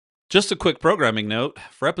Just a quick programming note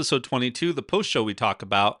for episode 22, the post show we talk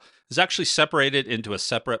about is actually separated into a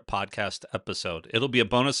separate podcast episode. It'll be a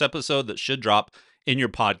bonus episode that should drop in your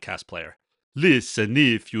podcast player. Listen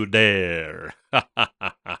if you dare.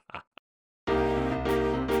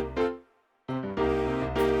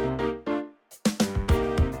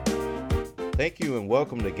 Thank you and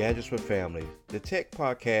welcome to Gadgets for Family, the tech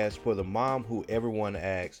podcast for the mom who everyone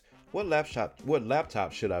asks, what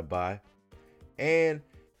laptop should I buy? And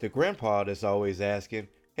the grandpa that's always asking,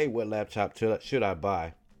 hey, what laptop should I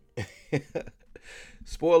buy?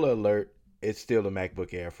 Spoiler alert, it's still the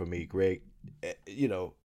MacBook Air for me, Greg.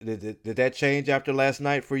 Did that change after last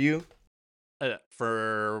night for you?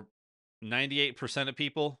 For 98% of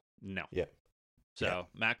people, no. Yeah. So,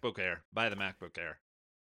 MacBook Air. Buy the MacBook Air.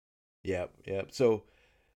 Yep. So,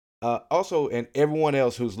 also, and everyone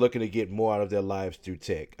else who's looking to get more out of their lives through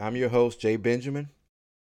tech, I'm your host, Jay Benjamin.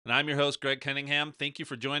 And I'm your host, Greg Cunningham. Thank you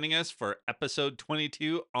for joining us for episode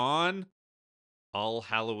 22 on All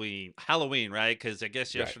Halloween. Halloween, right? Because I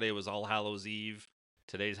guess yesterday was All Hallows Eve.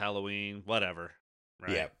 Today's Halloween. Whatever.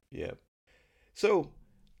 Right? Yep. So,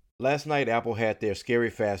 last night, Apple had their Scary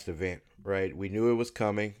Fast event, right? We knew it was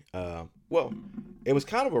coming. Well, it was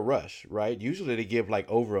kind of a rush, right? Usually they give like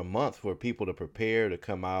over a month for people to prepare to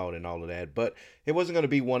come out and all of that. But it wasn't going to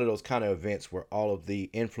be one of those kind of events where all of the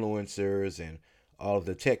influencers and all of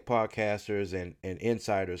the tech podcasters and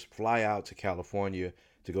insiders fly out to California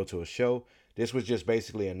to go to a show. This was just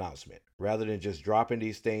basically an announcement. Rather than just dropping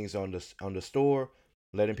these things on the store,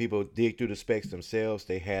 letting people dig through the specs themselves,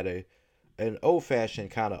 they had an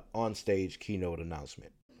old-fashioned kind of on-stage keynote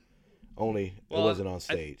announcement. Only it wasn't on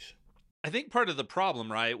stage. I think part of the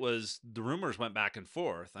problem, right, was the rumors went back and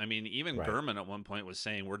forth. I mean, even Gurman at one point was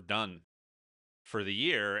saying we're done for the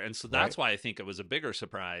year. And so that's why I think it was a bigger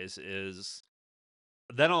surprise is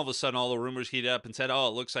then all of a sudden all the rumors heated up and said, oh,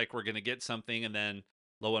 it looks like we're going to get something. And then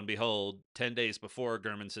lo and behold, 10 days before,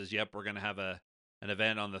 Gurman says, yep, we're going to have an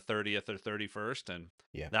event on the 30th or 31st. And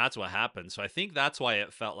that's what happened. So I think that's why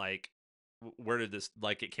it felt like, where did this,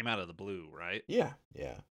 like, it came out of the blue, right? Yeah.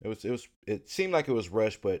 It seemed like it was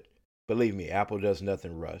rushed, but believe me, Apple does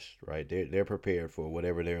nothing rushed, right? They're prepared for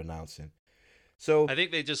whatever they're announcing. So I think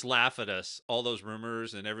they just laugh at us, all those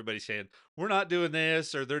rumors, and everybody saying we're not doing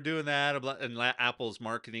this or they're doing that, and Apple's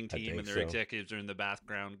marketing team and their executives are in the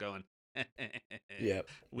background going,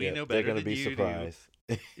 we know better. They're going to be surprised.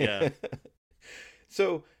 Yeah.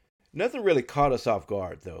 So nothing really caught us off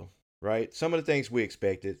guard, though, right? Some of the things we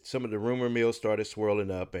expected, some of the rumor mills started swirling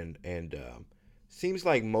up, and seems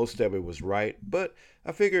like most of it was right. But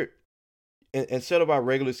I figured instead of our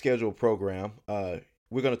regular scheduled program,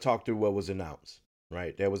 we're going to talk through what was announced,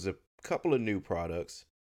 right? There was a couple of new products.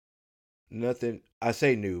 Nothing, I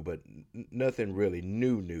say new, but nothing really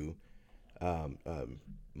new.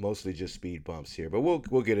 Mostly just speed bumps here, but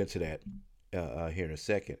we'll get into that here in a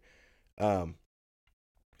second.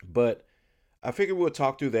 But I figured we'll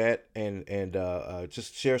talk through that and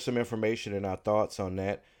just share some information and our thoughts on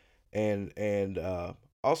that, and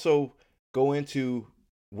also go into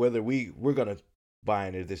whether we're gonna buy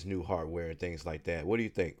into this new hardware and things like that. What do you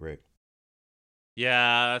think, Greg?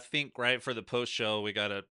 Yeah, I think right for the post show we got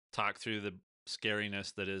to talk through the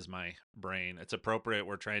scariness that is my brain. It's appropriate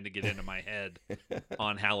we're trying to get into my head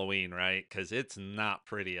on Halloween, right? Because it's not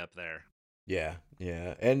pretty up there. Yeah,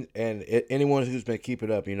 and anyone who's been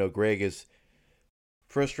keeping up, Greg is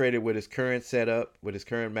frustrated with his current setup, with his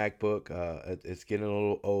current MacBook. It's getting a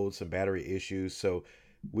little old, some battery issues. So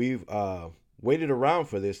we've waited around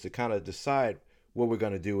for this to kind of decide what we're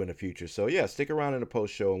going to do in the future. So yeah, stick around in the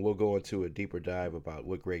post show and we'll go into a deeper dive about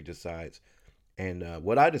what Greg decides and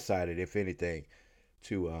what I decided, if anything,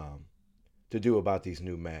 to do about these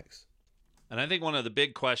new Macs. And I think one of the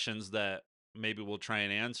big questions that maybe we'll try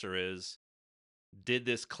and answer is, did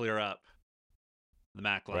this clear up the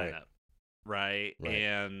Mac lineup? Right.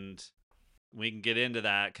 And we can get into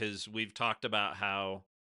that because we've talked about how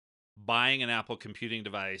buying an Apple computing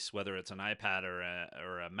device, whether it's an iPad or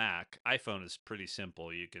a Mac, iPhone is pretty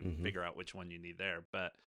simple. You can figure out which one you need there.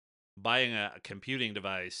 But buying a computing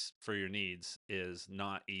device for your needs is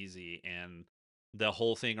not easy. And the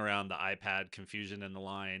whole thing around the iPad confusion in the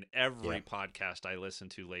line, every podcast I listen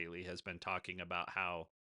to lately has been talking about how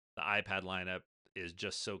the iPad lineup is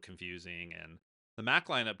just so confusing. And the Mac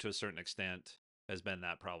lineup, to a certain extent, has been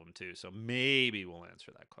that problem too. So maybe we'll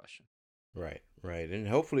answer that question. Right. And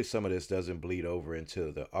hopefully some of this doesn't bleed over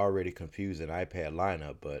into the already confusing iPad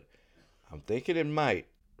lineup, but I'm thinking it might,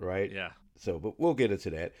 right? Yeah. So, but we'll get into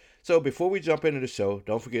that. So before we jump into the show,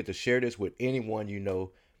 don't forget to share this with anyone you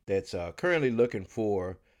know that's currently looking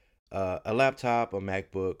for a laptop, a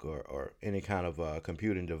MacBook, or any kind of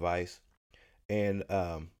computing device. And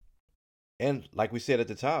like we said at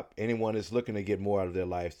the top, anyone is looking to get more out of their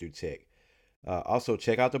lives through tech. Also,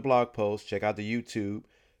 check out the blog post, check out the YouTube.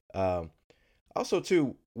 Um, Also,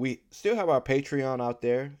 too, we still have our Patreon out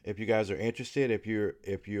there. If you guys are interested, if you're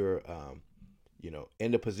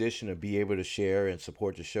in the position to be able to share and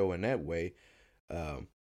support the show in that way, um,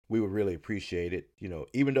 we would really appreciate it.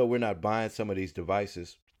 Even though we're not buying some of these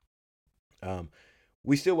devices, um,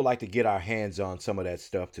 we still would like to get our hands on some of that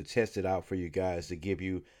stuff to test it out for you guys, to give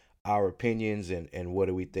you our opinions and what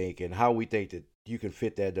do we think and how we think that you can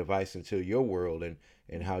fit that device into your world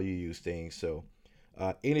and how you use things. So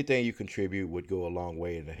anything you contribute would go a long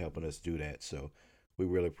way into helping us do that. So we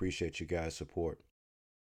really appreciate you guys' support.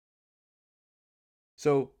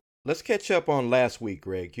 So let's catch up on last week,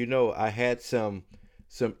 Greg. I had some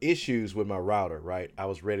issues with my router, right? I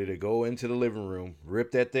was ready to go into the living room,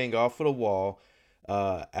 rip that thing off of the wall.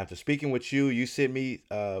 After speaking with you, you sent me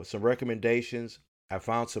some recommendations. I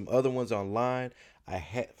found some other ones online. I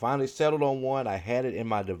had finally settled on one. I had it in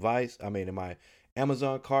my device, in my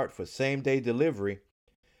Amazon cart for same day delivery,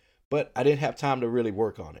 but I didn't have time to really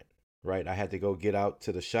work on it, right? I had to go get out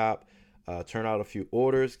to the shop, turn out a few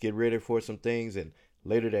orders, get ready for some things, and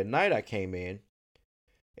later that night I came in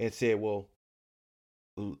and said, "Well,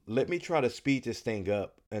 let me try to speed this thing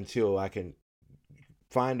up until I can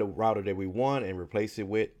find the router that we want and replace it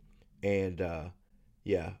with." And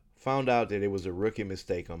yeah, found out that it was a rookie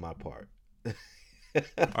mistake on my part. All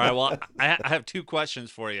right. Well, I have two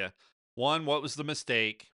questions for you. One, what was the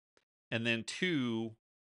mistake? And then two,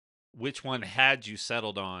 which one had you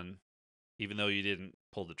settled on, even though you didn't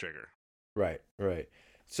pull the trigger? Right, right.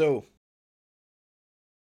 So,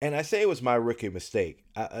 and I say it was my rookie mistake.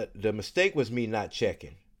 The mistake was me not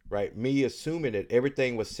checking, right? Me assuming that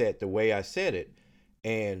everything was set the way I said it,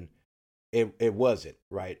 and it wasn't,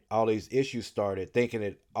 right? All these issues started thinking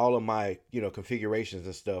that all of my configurations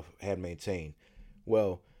and stuff had maintained.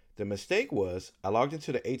 Well, the mistake was I logged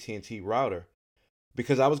into the AT&T router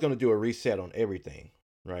because I was going to do a reset on everything,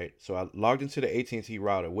 right? So I logged into the AT&T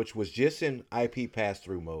router, which was just in IP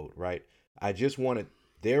pass-through mode, right? I just wanted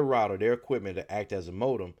their router, their equipment to act as a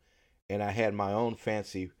modem, and I had my own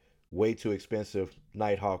fancy, way too expensive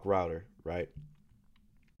Nighthawk router, right?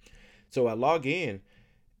 So I log in,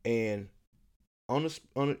 and on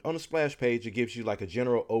the splash page, it gives you like a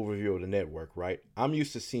general overview of the network, right? I'm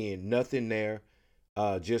used to seeing nothing there,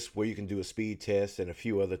 just where you can do a speed test and a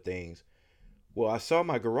few other things. Well, I saw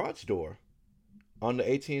my garage door on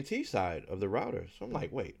the AT&T side of the router. So I'm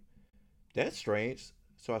like, wait, that's strange.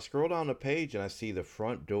 So I scroll down the page and I see the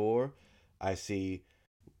front door. I see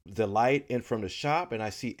the light in from the shop and I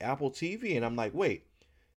see Apple TV. And I'm like, wait,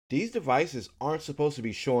 these devices aren't supposed to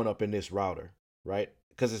be showing up in this router, right?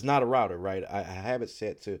 Because it's not a router, right? I have it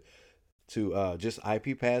set to just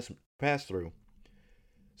IP pass through.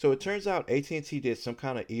 So it turns out AT&T did some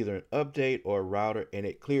kind of either an update or a router and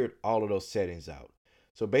it cleared all of those settings out.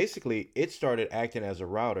 So basically, it started acting as a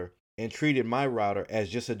router and treated my router as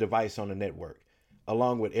just a device on the network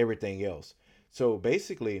along with everything else. So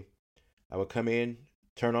basically, I would come in,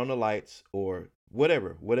 turn on the lights or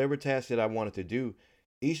whatever task that I wanted to do.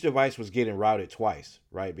 Each device was getting routed twice,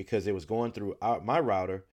 right? Because it was going through my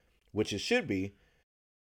router, which it should be,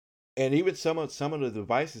 and even some of the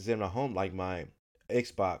devices in the home, like my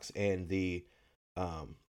Xbox and the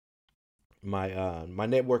um my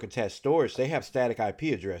network attached storage, they have static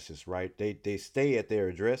IP addresses, right? They stay at their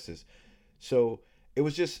addresses. So it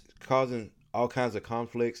was just causing all kinds of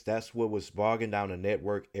conflicts. That's what was bogging down the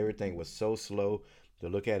network. Everything was so slow to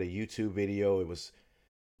look at a YouTube video. It was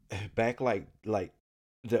back like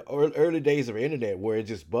the early days of internet where it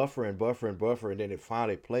just buffer, and then it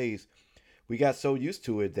finally plays. We got so used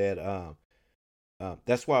to it that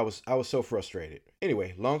that's why I was so frustrated.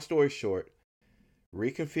 Anyway, long story short,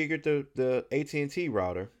 reconfigured the AT&T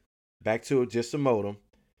router back to just a modem.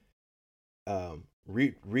 I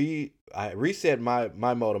reset my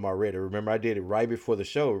modem already. Remember, I did it right before the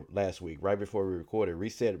show last week, right before we recorded.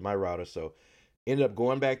 Reset my router, so ended up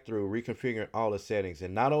going back through reconfiguring all the settings,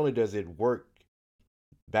 and not only does it work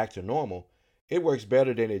back to normal, it works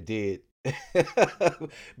better than it did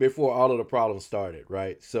before all of the problems started.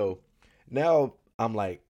 Right, so now I'm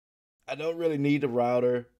like, I don't really need the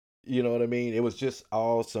router. You know what I mean? It was just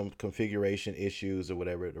all some configuration issues or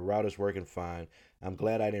whatever. The router's working fine. I'm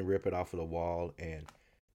glad I didn't rip it off of the wall. And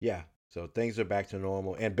yeah, so things are back to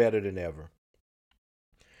normal and better than ever.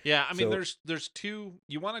 Yeah, I mean, So, there's two.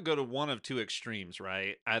 You want to go to one of two extremes,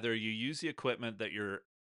 right? Either you use the equipment that your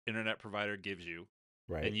internet provider gives you,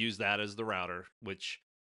 right. and use that as the router. Which,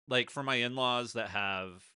 like for my in-laws that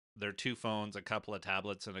have they're 2 phones, a couple of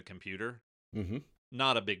tablets, and a computer. Mm-hmm.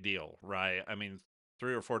 Not a big deal, right? I mean,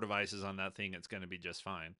 3 or 4 devices on that thing, it's going to be just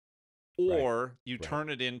fine. Right. Or you Right. turn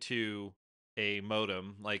it into a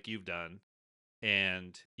modem like you've done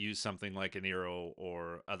and use something like an Eero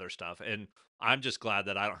or other stuff. And I'm just glad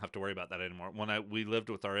that I don't have to worry about that anymore. When we lived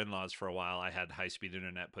with our in-laws for a while, I had high-speed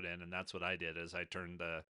internet put in, and that's what I did is I turned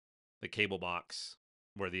the cable box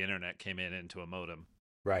where the internet came in into a modem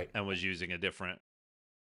Right. and was using a different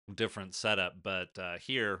setup. But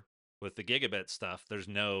here with the gigabit stuff, there's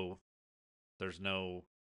no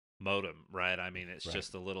modem, right? I mean, it's Right.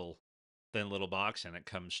 just a little thin little box, and it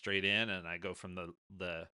comes straight in, and I go from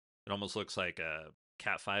the it almost looks like a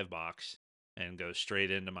Cat 5 box and goes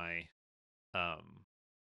straight um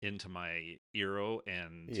into my Eero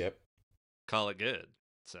and Yep. call it good.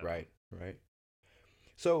 So Right. Right.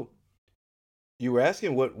 So you were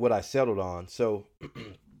asking what I settled on. So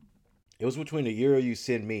it was between the Euro you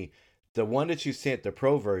sent me, the one that you sent, the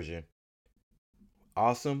Pro version.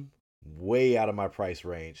 Awesome. Way out of my price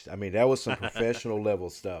range. I mean, that was some professional level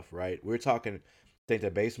stuff, right? We're talking. I think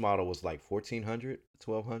the base model was like 1,400,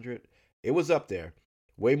 1,200. It was up there,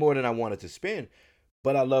 way more than I wanted to spend.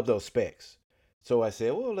 But I love those specs. So I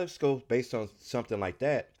said, well, let's go based on something like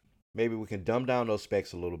that. Maybe we can dumb down those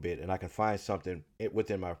specs a little bit and I can find something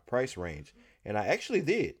within my price range. And I actually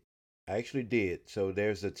did. I actually did. So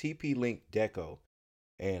there's a TP Link Deco,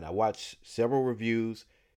 and I watched several reviews.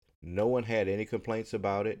 No one had any complaints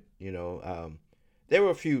about it. There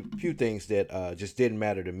were a few things that just didn't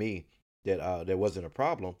matter to me, that there wasn't a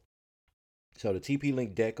problem. So the TP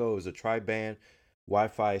Link Deco is a tri-band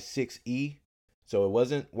Wi-Fi 6E. So it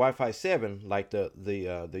wasn't Wi-Fi 7 like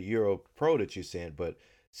the Euro Pro that you sent, but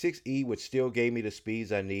 6E, which still gave me the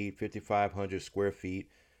speeds I need, 5,500 square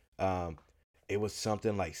feet. Um, it was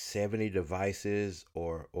something like 70 devices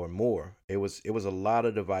or more. It was a lot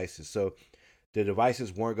of devices. So the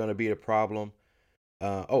devices weren't going to be a problem.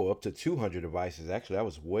 Up to 200 devices. Actually, I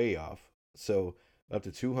was way off. So up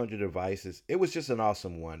to 200 devices. It was just an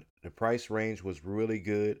awesome one. The price range was really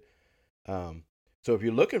good. Um, so if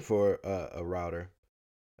you're looking for a router,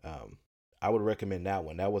 um, I would recommend that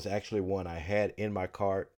one. That was actually one I had in my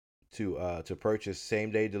cart to purchase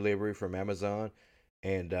same day delivery from Amazon,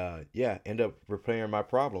 and yeah, end up repairing my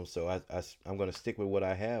problem. So I'm going to stick with what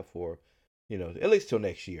I have for, at least till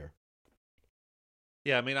next year.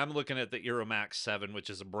 yeah, I mean, I'm looking at the Eero Max 7, which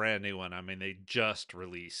is a brand new one. I mean, they Right. just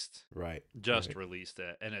Right. released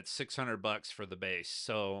it, and it's $600 for the base.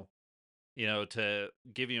 So, to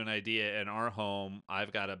give you an idea, in our home,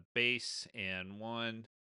 I've got a base and one,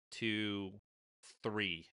 two,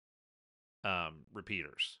 three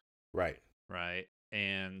repeaters, Right. right?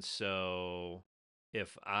 And so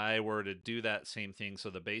if I were to do that same thing, so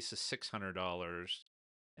the base is $600,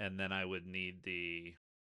 and then I would need the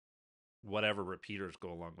whatever repeaters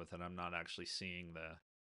go along with it. I'm not actually seeing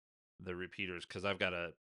the repeaters because I've got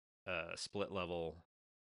a split level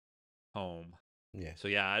home. Yeah. So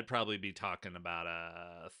yeah, I'd probably be talking about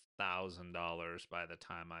 $1,000 by the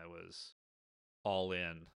time I was all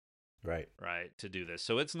in, Right. right, to do this.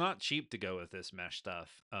 So it's not cheap to go with this mesh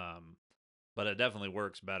stuff, but it definitely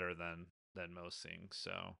works better than most things.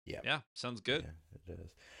 So Yeah. yeah, sounds good. Yeah. It does.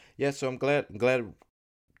 Yeah. So I'm glad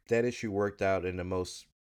that issue worked out in the most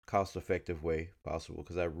cost effective way possible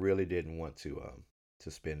because I really didn't want to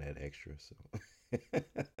spend that extra. So.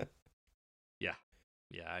 Yeah,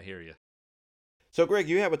 yeah, I hear you. So, Greg,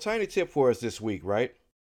 you have a tiny tip for us this week, right?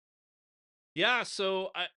 Yeah,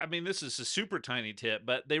 so I mean, this is a super tiny tip,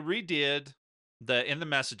 but they redid in the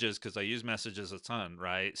messages because I use messages a ton,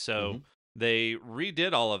 right? Mm-hmm. So they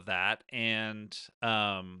redid all of that, and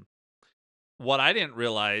what I didn't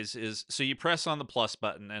realize is, so you press on the plus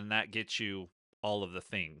button, and that gets you all of the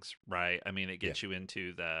things, right? I mean, it Yeah. gets you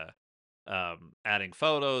into the adding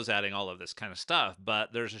photos, adding all of this kind of stuff.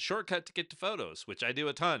 But there's a shortcut to get to photos, which I do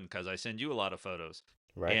a ton because I send you a lot of photos.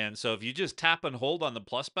 Right. And so if you just tap and hold on the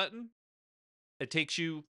plus button, it takes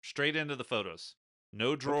you straight into the photos.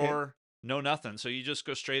 No Okay. drawer, no nothing. So you just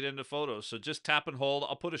go straight into photos. So just tap and hold.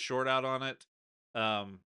 I'll put a short out on it.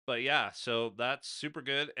 But yeah, so that's super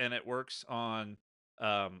good, and it works on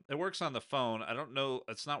the phone. I don't know,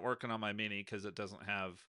 it's not working on my mini because it doesn't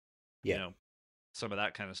have, you Yeah. know, some of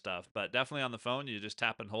that kind of stuff. But definitely on the phone, you just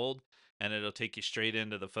tap and hold, and it'll take you straight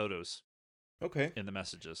into the photos Okay. in the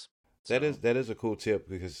messages. That is So that is a cool tip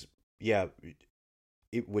because yeah,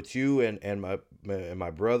 with you and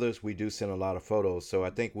my brothers, we do send a lot of photos, so I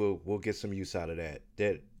think we'll get some use out of that.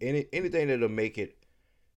 That anything that'll make it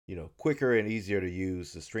quicker and easier to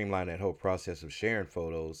use to streamline that whole process of sharing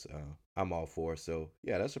photos, I'm all for. So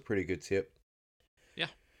yeah, that's a pretty good tip. yeah,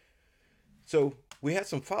 So we had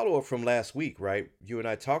some follow up from last week, right? You and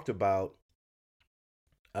I talked about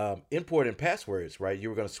import and passwords, right? You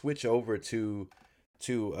were going to switch over to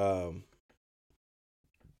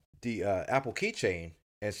the Apple Keychain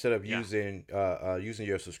instead of Yeah. using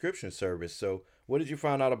your subscription service. So, what did you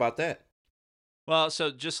find out about that? Well,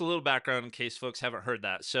 so just a little background in case folks haven't heard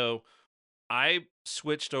that. So I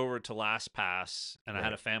switched over to LastPass, and I had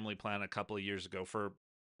a Right. family plan a couple of years ago for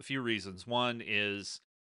a few reasons. One is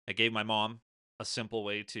I gave my mom a simple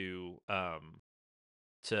way to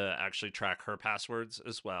actually track her passwords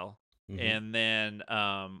as well. Mm-hmm. And then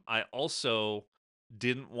I also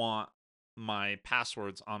didn't want my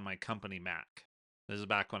passwords on my company Mac. This is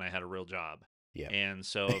back when I had a real job. Yeah. And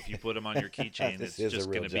so if you put them on your keychain, This it's is a just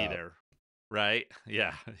real going to be job. there, right?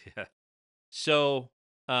 Yeah, yeah. So,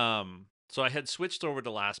 so I had switched over to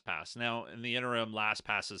LastPass. Now, in the interim,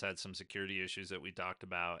 LastPass has had some security issues that we talked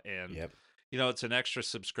about, and Yep. it's an extra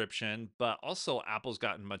subscription, but also Apple's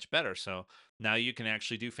gotten much better. So now you can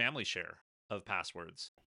actually do family share of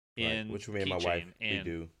passwords Right. in Which me and my wife Keychain, we and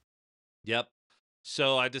do. yep.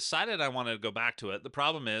 So I decided I wanted to go back to it. The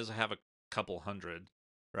problem is I have a couple hundred,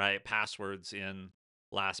 right, passwords in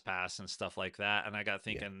LastPass and stuff like that, and I got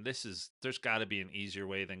Yeah. thinking there's got to be an easier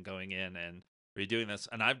way than going in and redoing this.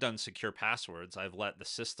 And I've done secure passwords. I've let the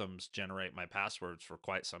systems generate my passwords for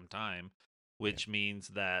quite some time, Yeah. which means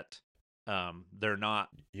that they're not,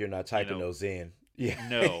 You're not you typing know, those in. Yeah.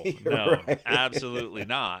 no, You're no, right. absolutely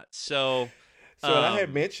not. So, So, and I had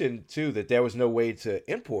um, mentioned too that there was no way to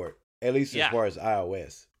import, at least as yeah, far as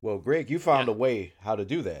iOS. Well, Greg, you found yeah. a way how to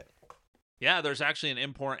do that. Yeah, there's actually an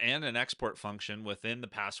import and an export function within the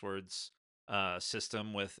passwords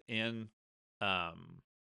system um,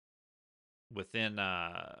 within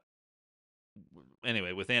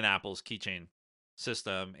anyway within Apple's keychain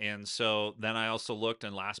system. And so then I also looked,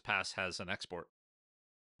 and LastPass has an export,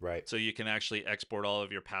 Right. so you can actually export all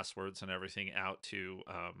of your passwords and everything out to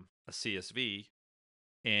a CSV,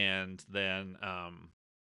 and then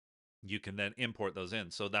you can then import those in.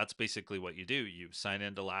 So that's basically what you do. You sign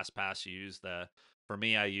into LastPass. You use for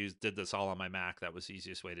me, did this all on my Mac. That was the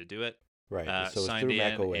easiest way to do it. Right. So it's Signed through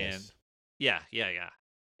Mac in, and OS. yeah, yeah, yeah.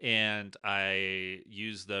 And I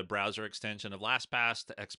used the browser extension of LastPass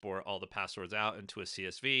to export all the passwords out into a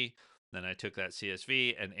CSV. Then I took that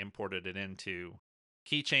CSV and imported it into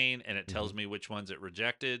Keychain, and it Hmm. tells me which ones it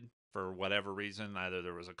rejected for whatever reason. Either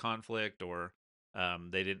there was a conflict, or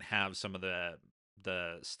they didn't have some of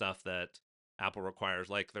the stuff that Apple requires,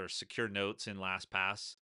 like their secure notes in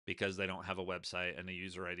LastPass, because they don't have a website and a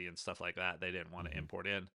user ID and stuff like that. They didn't want to Hmm. import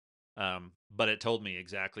in. But it told me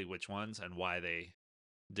exactly which ones and why they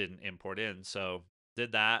didn't import in. So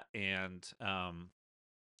did that, and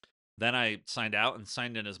then I signed out and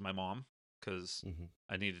signed in as my mom, because Hmm.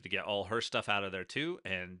 I needed to get all her stuff out of there too,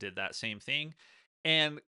 and did that same thing.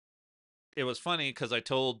 And it was funny because I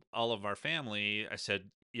told all of our family, I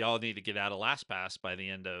said, y'all need to get out of LastPass by the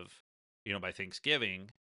end of, by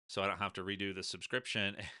Thanksgiving, so I don't have to redo the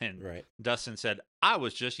subscription. And Right. Dustin said, I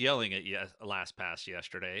was just yelling at LastPass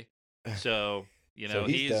yesterday. So, So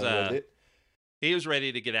he's he's done with it. he was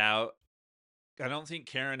ready to get out. I don't think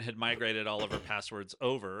Karen had migrated all of her passwords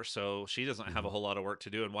over, so she doesn't have a Hmm. whole lot of work to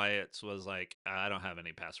do. And Wyatt was like, I don't have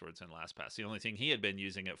any passwords in LastPass. The only thing he had been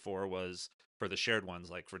using it for was for the shared ones,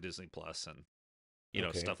 like for Disney Plus and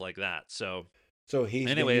Okay. stuff like that. So So he's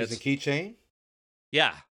been anyway, using it's Keychain.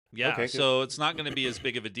 yeah, yeah. Okay. Good. So it's not going to be as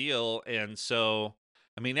big of a deal. And so,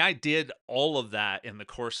 I mean, I did all of that in the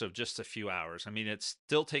course of just a few hours. I mean, it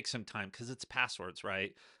still takes some time because it's passwords,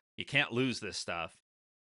 right? You can't lose this stuff.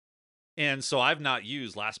 And so I've not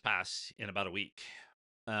used LastPass in about a week.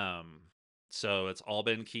 Um, so it's all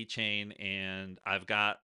been Keychain, and I've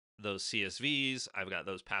got those CSVs. I've got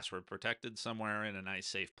those password protected somewhere in a nice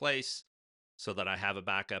safe place, so that I have a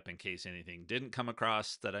backup in case anything didn't come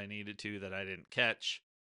across that I needed to, that I didn't catch.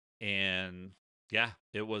 And yeah,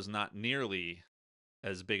 it was not nearly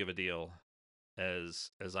as big of a deal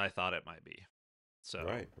as I thought it might be. So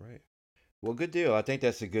Right. Right. Well, good deal. I think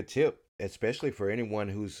that's a good tip, especially for anyone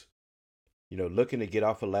who's looking to get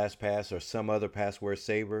off of LastPass or some other password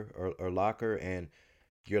saver or locker, and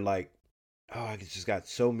you're like, oh, I just got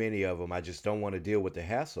so many of them. I just don't want to deal with the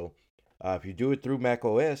hassle. If you do it through Mac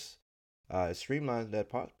OS, it streamlines that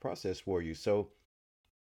process for you. So,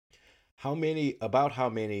 how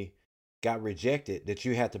many got rejected that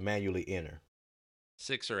you had to manually enter?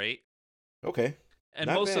 6 or 8. Okay, And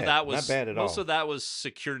not bad, not bad at most all. of that was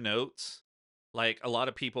secure notes. Like, a lot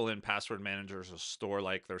of people in password managers will store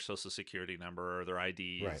like their social security number or their Right.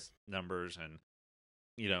 IDs numbers, and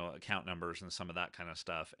account numbers and some of that kind of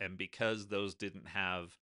stuff. And because those didn't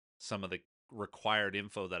have some of the required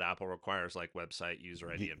info that Apple requires, like website,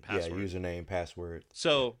 user ID, and Yeah, password. username, password.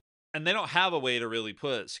 So, and they don't have a way to really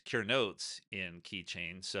put secure notes in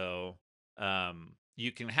Keychain. So,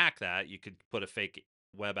 you can hack that. You could put a fake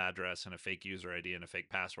web address and a fake user ID and a fake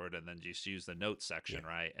password, and then just use the notes section,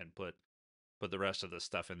 right? And put the rest of the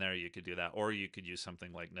stuff in there. You could do that, or you could use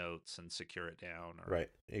something like Notes and secure it down, or Right.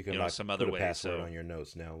 You can like some put other a way. password So on your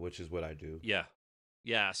notes now, which is what I do.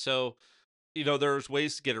 yeah. So there's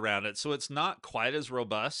ways to get around it. So it's not quite as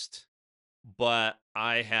robust, but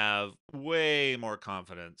I have way more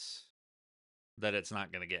confidence that it's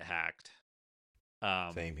not going to get hacked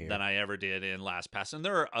Same here. than I ever did in LastPass. And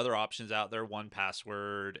there are other options out there,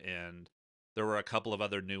 1Password, and there were a couple of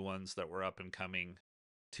other new ones that were up and coming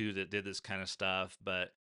too that did this kind of stuff.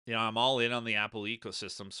 But I'm all in on the Apple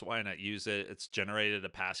ecosystem, so why not use it? It's generated a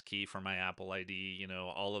pass key for my Apple ID,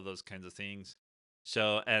 all of those kinds of things.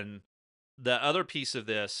 So, and the other piece of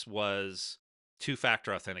this was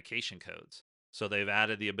two-factor authentication codes. So they've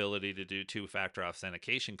added the ability to do two-factor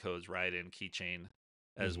authentication codes right in Keychain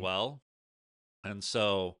as well. And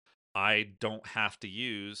so I don't have to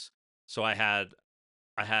use. So I had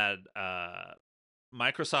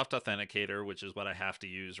Microsoft Authenticator, which is what I have to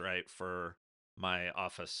use, right, for my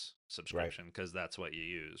Office subscription, because that's what you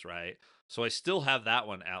use, right? So I still have that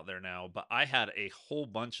one out there now, but I had a whole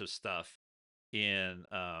bunch of stuff in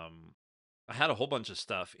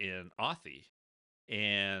Authy,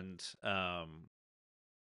 and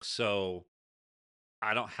so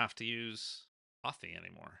I don't have to use Authy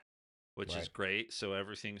anymore, which is great. So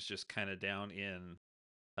everything's just kind of down in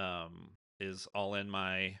is all in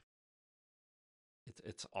my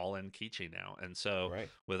it's all in Keychain now. And so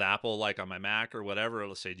with Apple, like on my Mac or whatever,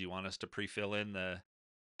 it'll say, do you want us to pre-fill in the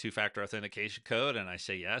two-factor authentication code? And I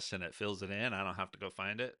say yes, and it fills it in. I don't have to go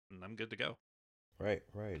find it, and I'm good to go. Right.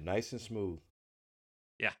 Nice and smooth.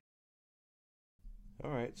 Yeah.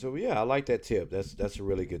 All right. So yeah, I like that tip. That's a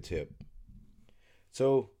really good tip.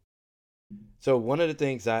 So one of the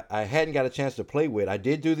things I hadn't got a chance to play with, I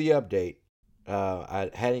did do the update.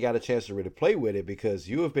 I hadn't got a chance to really play with it because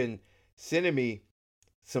you have been sending me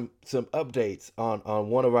some updates on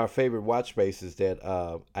one of our favorite watch spaces that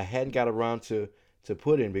I hadn't got around to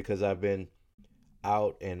put in because I've been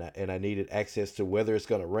out and I needed access to whether it's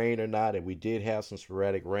going to rain or not, and we did have some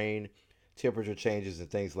sporadic rain, temperature changes, and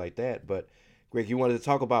things like that. But Greg, you wanted to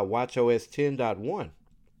talk about WatchOS 10.1.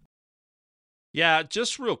 Yeah,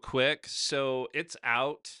 just real quick. So it's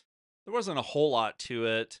out. There wasn't a whole lot to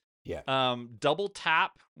it. Yeah. Double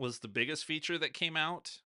tap was the biggest feature that came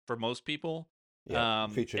out for most people. Yeah,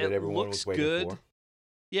 feature that everyone was waiting for.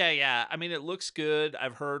 Yeah. I mean, it looks good.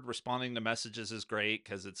 I've heard responding to messages is great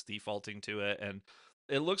because it's defaulting to it, and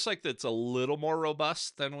it looks like it's a little more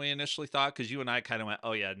robust than we initially thought. Because you and I kind of went,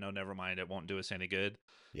 "Oh yeah, no, never mind. It won't do us any good."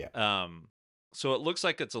 Yeah. So it looks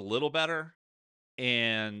like it's a little better,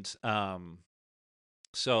 and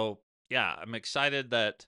so yeah, I'm excited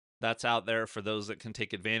that that's out there for those that can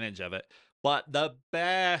take advantage of it. But the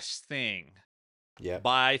best thing,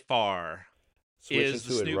 by far, is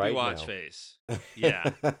the Snoopy watch face.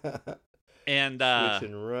 Yeah. And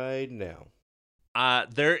switching right now.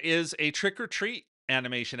 There is a trick or treat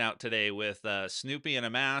animation out today with Snoopy in a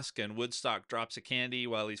mask, and Woodstock drops a candy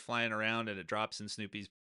while he's flying around, and it drops in Snoopy's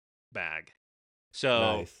bag.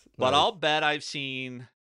 So, but I'll bet I've seen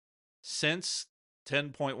since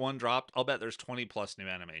 10.1 dropped, I'll bet there's 20 plus new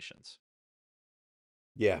animations.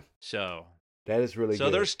 Yeah. So that is really good. So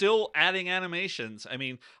they're still adding animations. I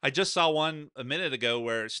mean, I just saw one a minute ago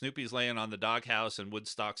where Snoopy's laying on the doghouse and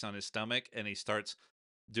Woodstock's on his stomach, and he starts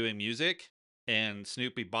doing music, and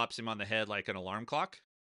Snoopy bops him on the head like an alarm clock,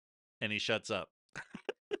 and he shuts up.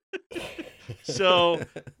 So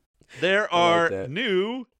there are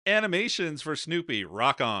new animations for Snoopy.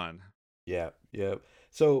 Rock on. Yeah.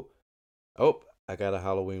 So, I got a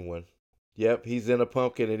Halloween one. Yep, he's in a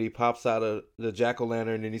pumpkin and he pops out of the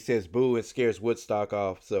jack-o'-lantern and he says boo and scares Woodstock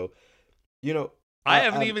off. So, I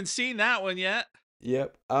haven't even seen that one yet.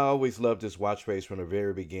 Yep, I always loved this watch face from the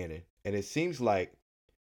very beginning. And it seems like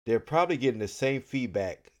they're probably getting the same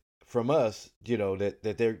feedback from us,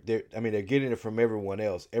 that they're getting it from everyone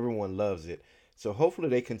else. Everyone loves it. So hopefully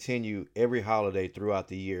they continue every holiday throughout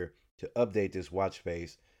the year to update this watch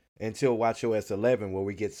face until WatchOS 11, where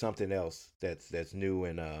we get something else that's new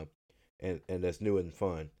and that's new and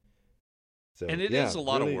fun. So and it is a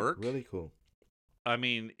lot of work. Really cool. I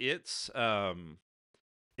mean, it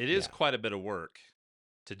is quite a bit of work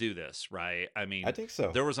to do this, right? I mean, I think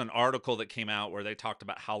so. There was an article that came out where they talked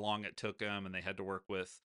about how long it took them, and they had to work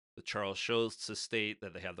with the Charles Schulz estate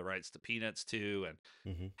that they have the rights to Peanuts to,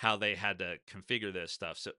 and how they had to configure this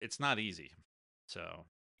stuff. So it's not easy. So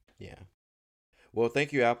yeah. Well,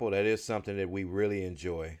 thank you, Apple. That is something that we really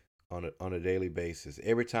enjoy on a daily basis.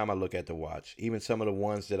 Every time I look at the watch, even some of the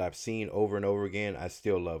ones that I've seen over and over again, I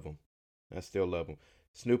still love them. I still love them.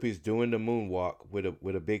 Snoopy's doing the moonwalk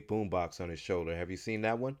with a big boombox on his shoulder. Have you seen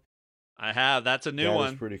that one? I have. That's a new That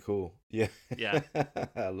is one. pretty cool. Yeah, Yeah.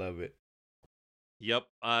 I love it. Yep.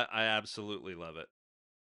 I absolutely love it.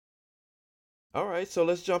 All right, so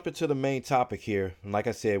let's jump into the main topic here. And like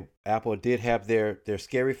I said, Apple did have their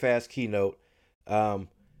scary fast keynote. Um,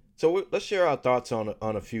 let's share our thoughts on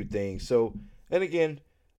a few things. So, and again,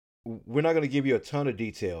 we're not going to give you a ton of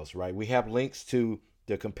details, right? We have links to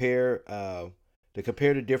compare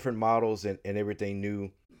the different models and everything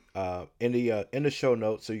new in the show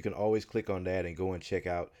notes, so you can always click on that and go and check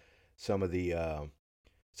out some of the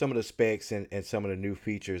some of the specs and some of the new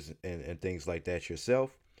features and things like that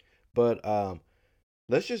yourself. But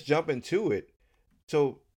let's just jump into it.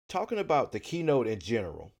 So, talking about the keynote in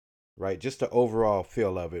general, right? Just the overall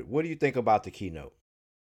feel of it. What do you think about the keynote?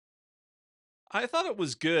 I thought it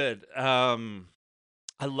was good.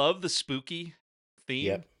 I love the spooky theme,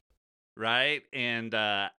 Yep. right? And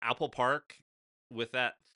Apple Park with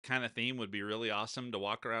that kind of theme would be really awesome to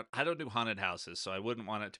walk around. I don't do haunted houses, so I wouldn't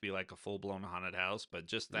want it to be like a full-blown haunted house, but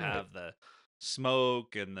just to Right. have the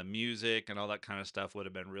smoke and the music and all that kind of stuff would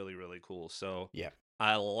have been really, really cool. So Yep.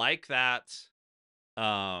 I like that.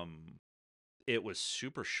 Um, it was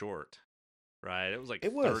super short, right? It was like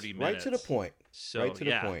It was 30 right to the minutes. point. Right So to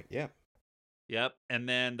the yeah. point. Yep. Yep. And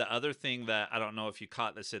then the other thing that I don't know if you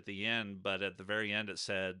caught this at the end, but at the very end it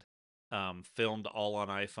said filmed all on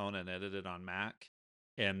iPhone and edited on Mac.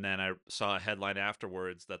 And then I saw a headline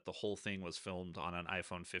afterwards that the whole thing was filmed on an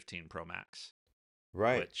iPhone 15 Pro Max,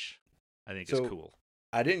 Right. which I think is So cool.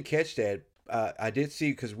 I didn't catch that. I did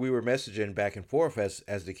see because we were messaging back and forth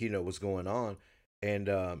as the keynote was going on, and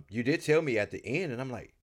you did tell me at the end, and I'm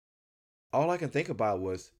like, all I can think about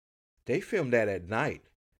was they filmed that at night.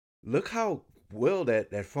 Look how well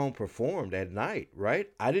that phone performed at night, right?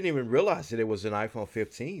 I didn't even realize that it was an iPhone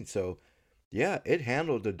 15. So yeah, it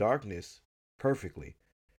handled the darkness perfectly.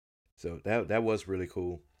 So that was really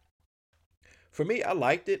cool. For me, I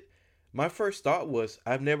liked it. My first thought was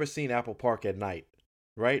I've never seen Apple Park at night,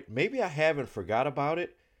 right? Maybe I haven't forgot about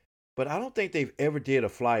it, but I don't think they've ever did a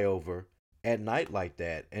flyover at night like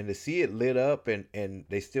that. And to see it lit up and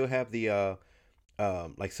they still have the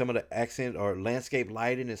like some of the accent or landscape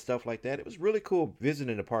lighting and stuff like that. It was really cool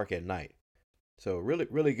visiting the park at night. So really,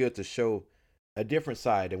 really good to show a different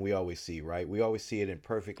side than we always see, right? We always see it in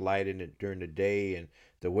perfect lighting during the day, and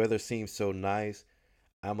the weather seems so nice.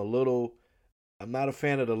 I'm a little, I'm not a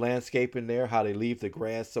fan of the landscaping there, how they leave the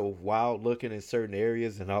grass so wild looking in certain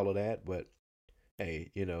areas and all of that. But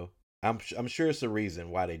hey, I'm sure it's a reason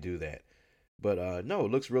why they do that. But no,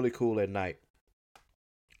 it looks really cool at night.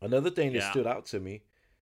 Another thing that Yeah. stood out to me.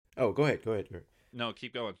 Oh, go ahead. No,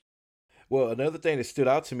 keep going. Well, another thing that stood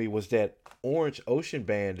out to me was that orange ocean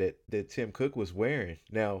band that Tim Cook was wearing.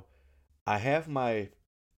 Now, I have my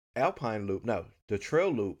Alpine loop, no, the trail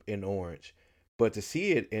loop in orange, but to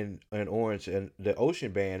see it in orange and the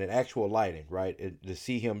ocean band and actual lighting, right? To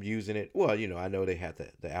see him using it, well, I know they had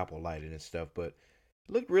the Apple lighting and stuff, but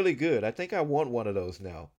it looked really good. I think I want one of those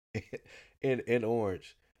now in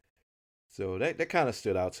orange. So that kind of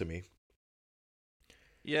stood out to me.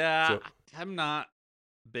 Yeah, So I'm not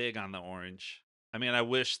big on the orange. I mean, I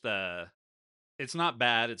wish it's not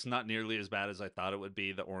bad. It's not nearly as bad as I thought it would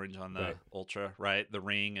be. The orange on the right. Ultra, right? The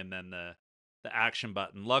ring and then the action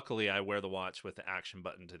button. Luckily, I wear the watch with the action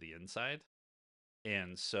button to the inside,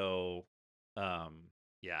 and so, um,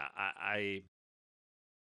 yeah, I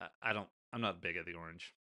don't. I'm not big at the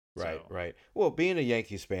orange. Right, So, right. Well, being a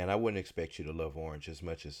Yankees fan, I wouldn't expect you to love orange as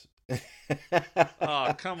much as.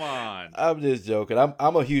 oh come on. I'm just joking.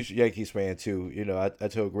 I'm a huge Yankees fan too. I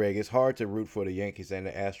told Greg it's hard to root for the Yankees and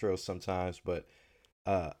the Astros sometimes, but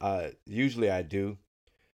usually I do.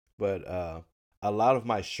 But a lot of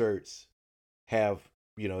my shirts have,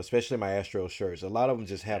 especially my Astros shirts, a lot of them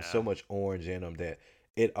just have so Yeah, much orange in them that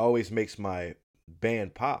it always makes my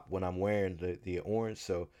band pop when I'm wearing the orange.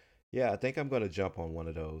 So yeah, I think I'm gonna jump on one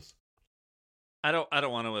of those. I don't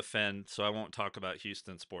want to offend, so I won't talk about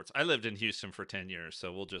Houston sports. I lived in Houston for 10 years,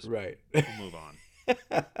 so Right. we'll move on.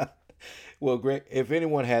 Well, Greg, if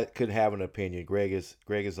anyone could have an opinion, Greg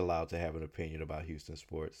is allowed to have an opinion about Houston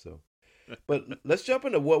sports. So, but let's jump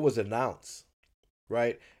into what was announced,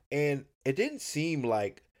 right? And it didn't seem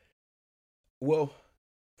like, well,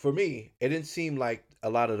 for me, it didn't seem like a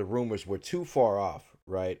lot of the rumors were too far off,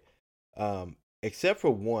 right? Except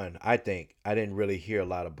for one, I think I didn't really hear a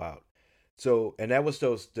lot about. So, and that was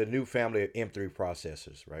the new family of M3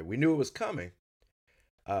 processors, right? We knew it was coming,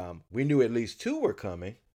 We knew at least two were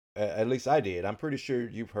coming. At least I did. I'm pretty sure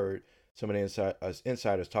you've heard some of the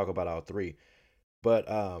insiders talk about all three. But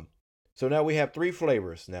so now we have three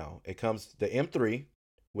flavors. Now it comes the M3,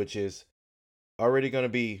 which is already going to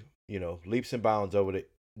be leaps and bounds over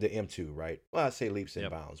the M2, right? Well, I say leaps and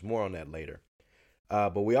bounds. More on that later.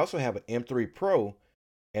 But we also have an M3 Pro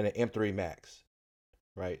and an M3 Max,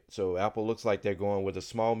 right? So Apple looks like they're going with a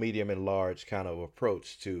small, medium, and large kind of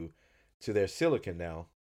approach to their silicon now.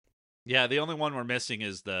 Yeah, the only one we're missing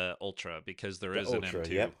is the Ultra, because there is an M2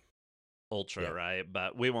 yep. Ultra, yep. Right?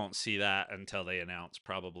 But we won't see that until they announce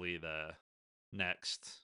probably the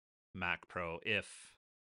next Mac Pro, if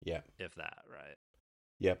that, right?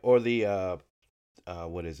 Yep. Or the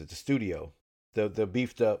what is it? The Studio, the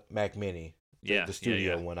beefed up Mac Mini, the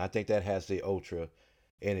Studio one. I think that has the Ultra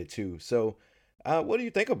in it too. So, what do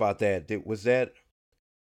you think about that? Was that?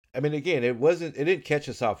 I mean, again, it didn't catch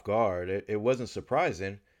us off guard. It wasn't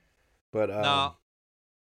surprising, but no.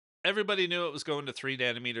 Everybody knew it was going to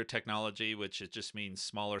 3nm technology, which it just means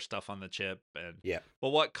smaller stuff on the chip. And but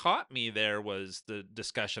what caught me there was the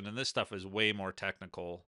discussion, and this stuff is way more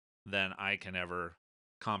technical than I can ever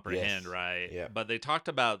comprehend, right? Yeah. But they talked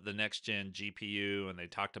about the next gen GPU, and they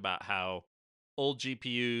talked about how old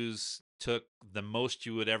GPUs took the most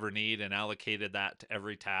you would ever need and allocated that to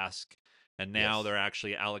every task, and now they're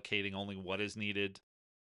actually allocating only what is needed,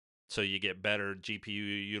 so you get better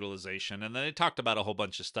GPU utilization. And then they talked about a whole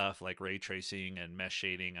bunch of stuff like ray tracing and mesh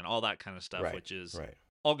shading and all that kind of stuff, which is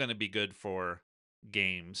all going to be good for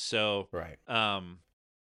games. So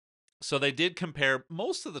so they did compare.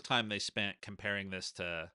 Most of the time they spent comparing this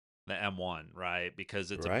to the M1, right? Because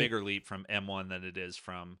it's a bigger leap from M1 than it is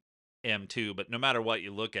from M2. But no matter what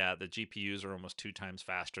you look at, the GPUs are almost 2 times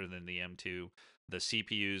faster than the M2. The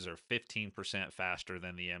CPUs are 15% faster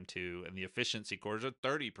than the M2, and the efficiency cores are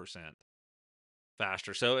 30%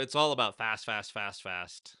 faster. So it's all about fast,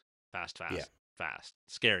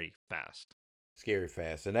 scary fast. Scary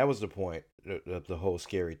fast. And that was the point of the whole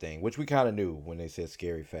scary thing, which we kind of knew when they said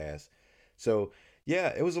scary fast. So, yeah,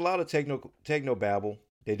 it was a lot of techno babble.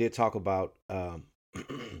 They did talk about a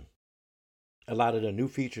lot of the new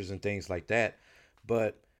features and things like that.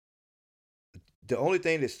 But the only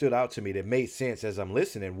thing that stood out to me that made sense as I'm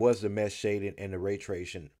listening was the mesh shading and the ray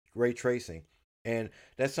tracing. And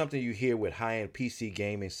that's something you hear with high-end PC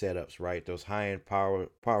gaming setups, right? Those high-end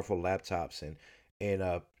powerful laptops and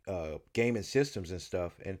gaming systems and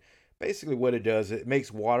stuff. And basically what it does, it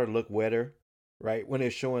makes water look wetter, right? When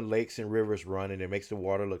they're showing lakes and rivers running, it makes the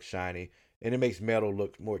water look shiny, and it makes metal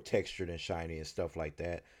look more textured and shiny and stuff like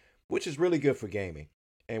that, which is really good for gaming.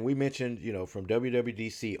 And we mentioned, from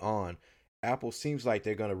WWDC on, Apple seems like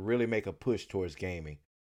they're going to really make a push towards gaming,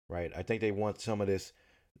 right? I think they want some of this,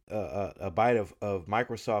 a bite of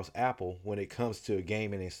Microsoft's Apple when it comes to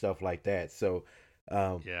gaming and stuff like that. So,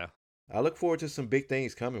 I look forward to some big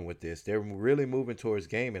things coming with this. They're really moving towards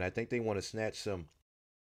gaming. I think they want to snatch some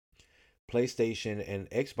PlayStation and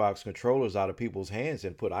Xbox controllers out of people's hands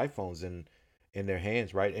and put iPhones in their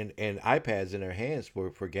hands, right? And iPads in their hands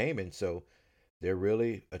for gaming. So they're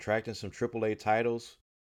really attracting some AAA titles.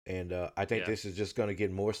 And I think this is just going to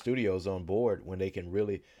get more studios on board when they can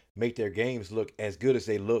really make their games look as good as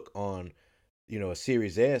they look on, a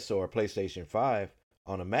Series S or a PlayStation 5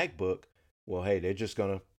 on a MacBook. Well, hey, they're just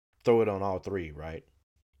going to throw it on all three, right?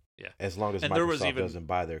 Yeah. As long as Microsoft doesn't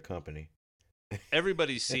buy their company.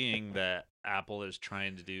 Everybody's seeing that Apple is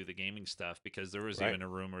trying to do the gaming stuff, because there was even a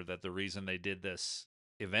rumor that the reason they did this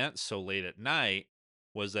event so late at night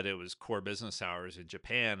was that it was core business hours in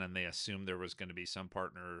Japan, and they assumed there was going to be some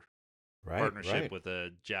partnership with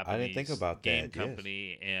a Japanese game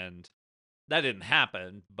company, and that didn't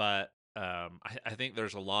happen. But I think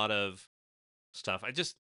there's a lot of stuff.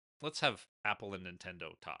 Let's have Apple and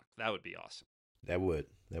Nintendo talk. That would be awesome. That would.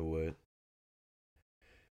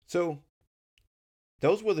 So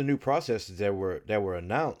those were the new processors that were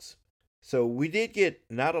announced. So we did get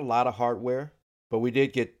not a lot of hardware, but we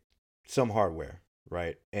did get some hardware,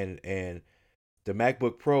 right? And the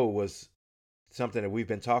MacBook Pro was something that we've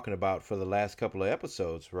been talking about for the last couple of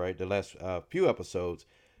episodes, right? The last few episodes,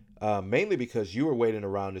 mainly because you were waiting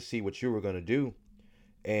around to see what you were going to do,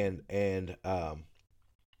 and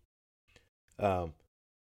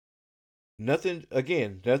nothing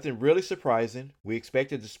really surprising. We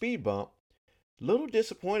expected the speed bump. Little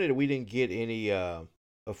disappointed that we didn't get any a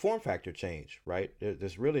form factor change, right?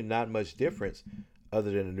 There's really not much difference other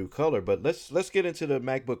than a new color. But let's get into the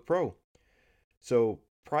MacBook Pro. So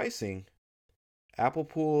pricing, Apple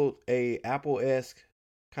pulled a Apple-esque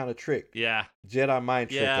kind of trick. Yeah. Jedi mind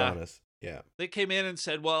trick on us. Yeah. They came in and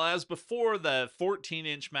said, well, as before, the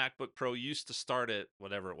 14-inch MacBook Pro used to start at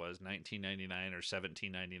whatever it was, $19.99 or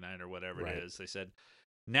 $17.99 or whatever it Right. is. They said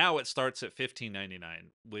now it starts at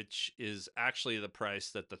 $15.99, which is actually the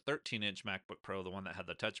price that the 13-inch MacBook Pro, the one that had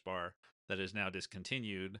the Touch Bar that is now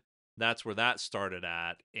discontinued, that's where that started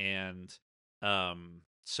at. And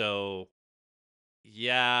so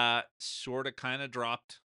yeah, sort of kind of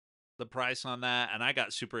dropped the price on that, and I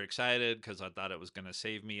got super excited because I thought it was going to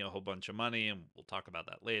save me a whole bunch of money, and we'll talk about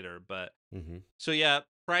that later. But Mm-hmm. so yeah,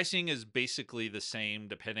 pricing is basically the same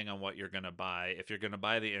depending on what you're going to buy. If you're going to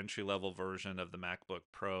buy the entry level version of the MacBook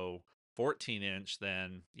Pro 14-inch,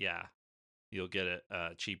 then yeah, you'll get it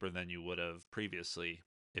cheaper than you would have previously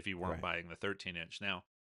if you weren't Right. buying the 13-inch. Now,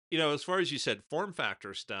 as far as you said, form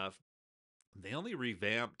factor stuff, they only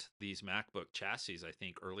revamped these MacBook chassis, I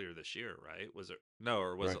think, earlier this year, right? Was it no,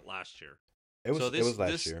 or was Right. it last year? It So was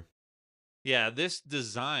last year. yeah, this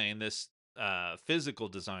design, this physical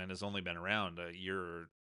design has only been around a year or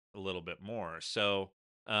a little bit more. So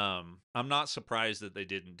I'm not surprised that they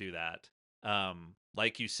didn't do that.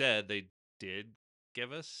 Like you said, they did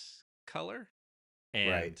give us color, Right.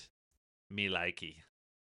 and me likey,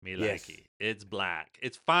 me Yes. likey. It's black.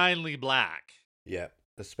 It's finally black. Yeah.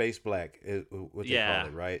 The space black is what they call Yeah.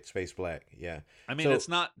 it, right? Space black. Yeah. I mean, So it's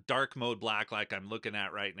not dark mode black like I'm looking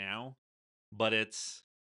at right now, but it's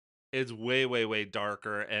way, way, way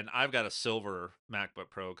darker. And I've got a silver MacBook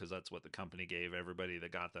Pro because that's what the company gave everybody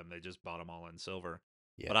that got them. They just bought them all in silver.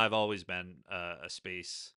 yeah. But I've always been a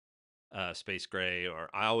space gray, or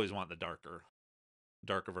I always want the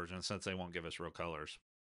darker version since they won't give us real colors.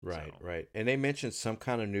 Right. So Right. And they mentioned some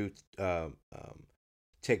kind of new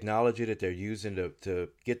technology that they're using to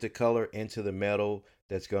get the color into the metal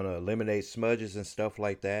that's going to eliminate smudges and stuff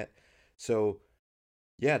like that. So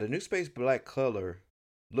yeah, the new space black color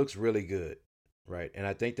looks really good, right? And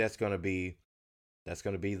I think that's gonna be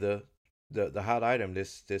the hot item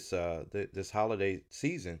this holiday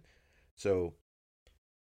season. So yeah,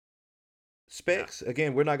 specs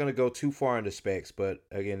again, we're not gonna go too far into specs, but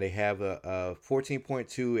again, they have a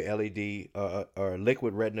 14.2 LED or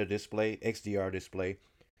liquid retina display, XDR display.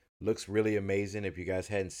 Looks really amazing. If you guys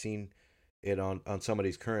hadn't seen it on some of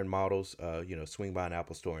these current models, swing by an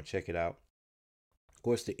Apple store and check it out. Of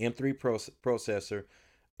course, the M3 processor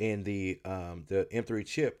in the M3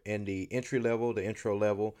 chip in the entry level, the intro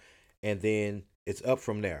level, and then it's up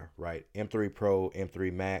from there, right? M3 Pro,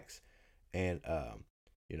 M3 Max, and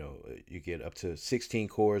you get up to 16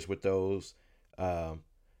 cores with those. Or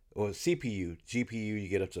CPU, GPU, you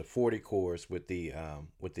get up to 40 cores with the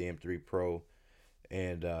M3 Pro,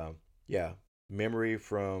 and yeah, memory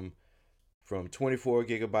from 24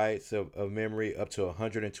 gigabytes of memory up to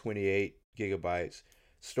 128 gigabytes.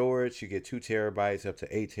 Storage, you get 2 terabytes up to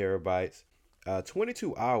 8 terabytes.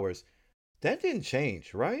 22 hours. That didn't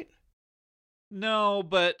change, right? no,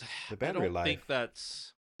 but The I battery don't think life.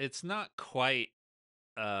 that's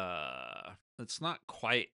uh it's not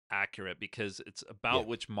quite accurate because it's Yeah. about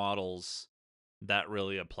which models that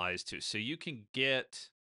really applies to. So you can get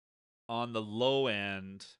on the low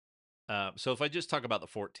end. So if I just talk about the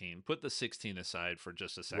 14, put the 16 aside for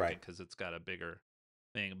just a second Right. because it's got a bigger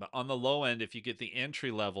thing. But on the low end, if you get the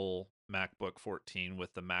entry level MacBook 14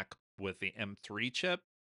 with the M3 chip,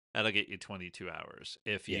 that'll get you 22 hours.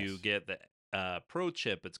 If you Yes. get the Pro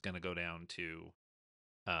chip, it's going to go down to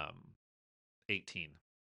um, 18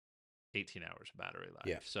 18 hours of battery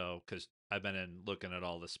Yeah. life. So because I've been in looking at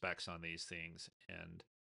all the specs on these things, and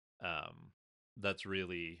that's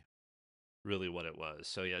really what it was.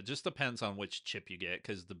 So yeah, it just depends on which chip you get,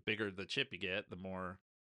 because the bigger the chip you get, the more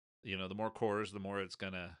the more cores, Yeah. the more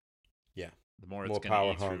it's More gonna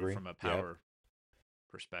power eat through hungry. from a Yep. power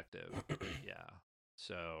perspective. Yeah.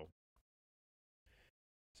 So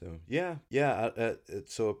So yeah, yeah.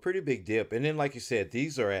 So a pretty big dip, and then like you said,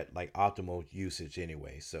 these are at like optimal usage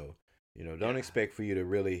anyway. So don't yeah. expect for you to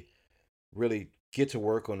really get to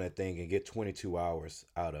work on that thing and get 22 hours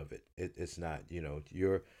out of it. It's not,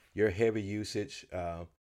 your heavy usage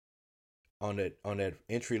on that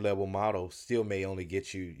entry level model still may only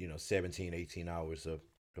get you, 17, 18 hours of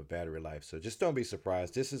battery life. So just don't be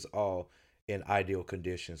surprised. This is all in ideal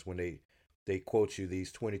conditions when they quote you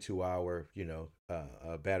these 22-hour,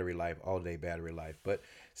 battery life, all day battery life. But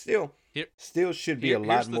still, Here, still should be a here's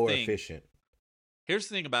lot the more thing. efficient. Here's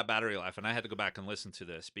the thing about battery life, and I had to go back and listen to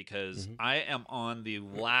this because Hmm. I am on the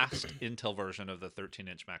last Intel version of the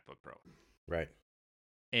 13-inch MacBook Pro. Right.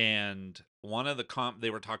 And one of they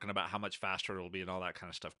were talking about how much faster it'll be and all that kind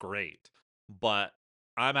of stuff. Great. But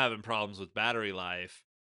I'm having problems with battery life.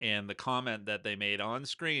 And the comment that they made on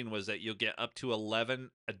screen was that you'll get up to 11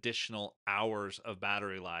 additional hours of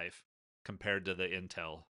battery life compared to the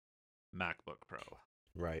Intel MacBook Pro.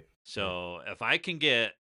 Right. So if I can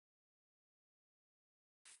get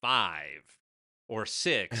 5 or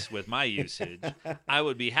 6 with my usage, I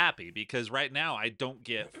would be happy, because right now I don't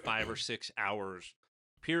get 5 or 6 hours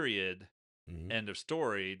period. Mm-hmm. End of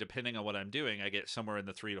story. Depending on what I'm doing, I get somewhere in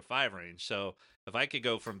the 3 to 5 range. So if I could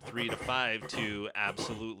go from 3 to 5 to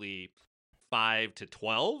absolutely 5 to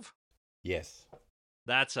 12, Yes.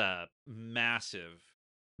 that's a massive,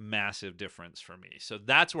 massive difference for me. So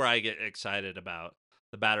that's where I get excited about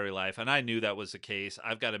the battery life. And I knew that was the case.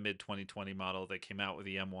 I've got a mid 2020 model that came out with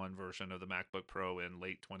the M1 version of the MacBook Pro in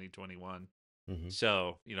late 2021. Mm-hmm.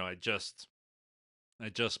 So, I just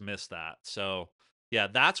missed that. So, yeah,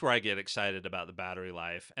 that's where I get excited about the battery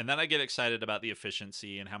life. And then I get excited about the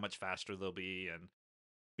efficiency and how much faster they'll be, and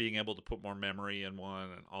being able to put more memory in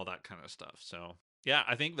one and all that kind of stuff. So, yeah,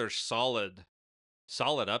 I think there's solid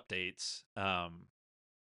updates.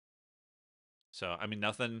 So, I mean,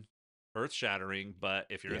 nothing earth shattering, but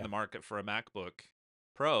if you're in the market for a MacBook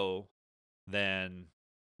Pro, then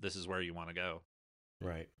this is where you want to go.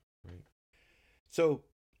 Right. So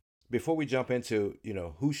before we jump into,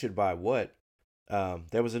 who should buy what,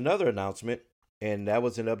 there was another announcement, and that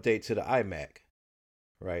was an update to the iMac.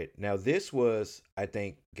 Right. Now, this was, I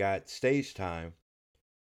think, got stage time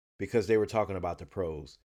because they were talking about the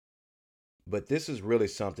pros. But this is really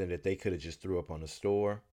something that they could have just threw up on the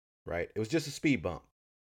store, right? It was just a speed bump,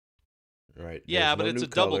 right? Yeah, There's but no it's new a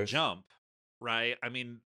double colors. jump, right? I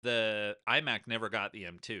mean, the iMac never got the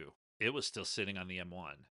M2. It was still sitting on the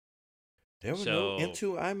M1. There were no So,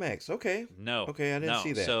 M2 iMacs. Okay. no, Okay, I didn't no.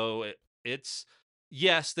 see that. So it's,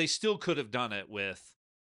 yes, they still could have done it with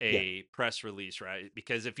Yeah. a press release, right?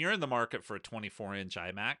 Because if you're in the market for a 24-inch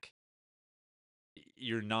iMac,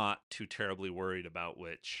 you're not too terribly worried about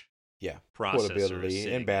which Yeah. processor is Portability and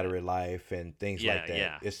sitting in it. battery life and things like Yeah, that.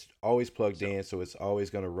 yeah. It's always plugged So, in, so it's always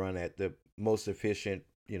going to run at the most efficient,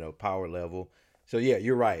 power level. So yeah,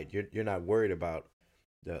 you're right. You're not worried about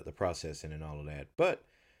the processing and all of that. But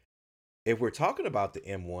if we're talking about the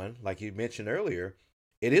M1, like you mentioned earlier,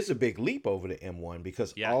 it is a big leap over the M1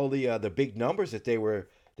 because yeah. all the big numbers that they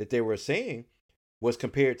were saying was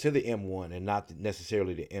compared to the M1 and not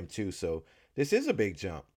necessarily the M2. So this is a big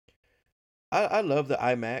jump. I love the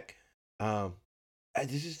iMac.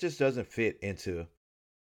 This just doesn't fit into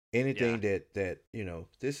Yeah. anything that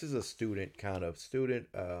This is a student,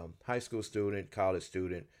 high school student, college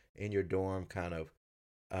student in your dorm kind of.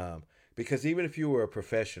 Because even if you were a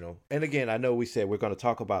professional, and again, I know we said we're going to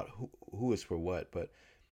talk about who is for what, but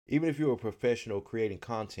even if you were a professional creating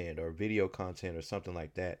content or video content or something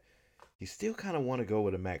like that, you still kind of want to go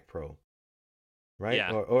with a Mac Pro, right?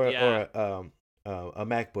 Yeah. Or Yeah. a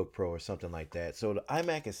MacBook Pro or something like that. So the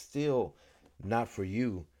iMac is still not for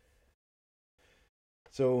you.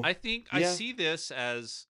 So I think yeah, I see this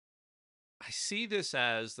as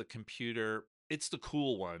the computer. It's the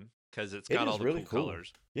cool one because it's it got all is the really cool cool.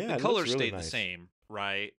 colors. Yeah, The it looks colors really stayed the nice. same,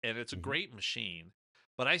 right? And it's a Hmm. great machine.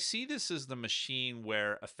 But I see this as the machine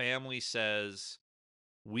where a family says,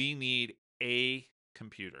 we need a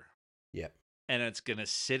computer, Yeah, and it's going to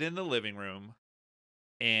sit in the living room,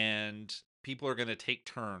 and people are going to take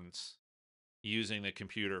turns using the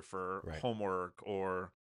computer for right. homework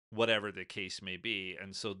or whatever the case may be.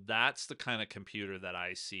 And so that's the kind of computer that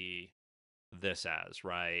I see this as,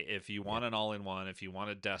 right? If you Yeah, want an all-in-one, if you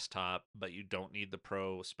want a desktop, but you don't need the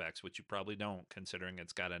pro specs, which you probably don't, considering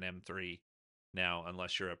it's got an M3 now,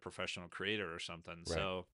 unless you're a professional creator or something. right.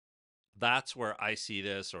 So that's where I see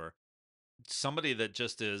this, or somebody that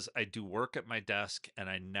just is, I do work at my desk and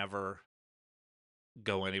I never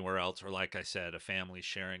go anywhere else, or like I said, a family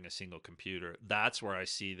sharing a single computer. That's where I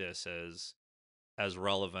see this as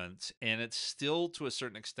relevant, and it still to a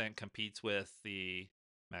certain extent competes with the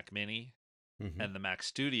Mac Mini Hmm. and the Mac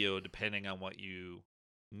Studio, depending on what you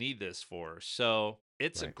need this for. So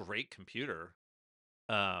it's a Right. great computer,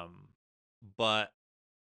 um, but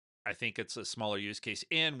I think it's a smaller use case,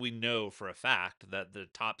 and we know for a fact that the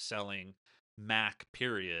top selling Mac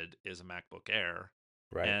period is a MacBook Air,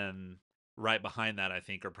 Right. and right behind that I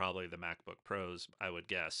think are probably the MacBook Pros, I would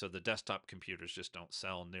guess. So the desktop computers just don't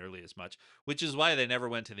sell nearly as much, which is why they never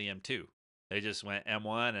went to the M2. They just went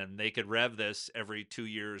M1, and they could rev this every 2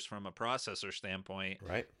 years from a processor standpoint,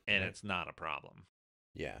 Right. and Right. it's not a problem.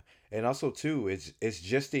 Yeah. And also too, it's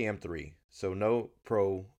just the M3. So no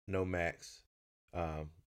Pro, no Max,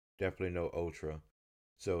 um, definitely no Ultra.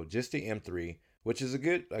 So just the M3, which is a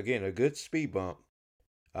good speed bump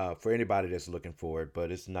for anybody that's looking for it,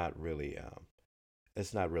 but it's not really a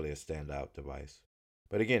standout device.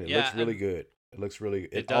 But again, it Yeah, looks really and good.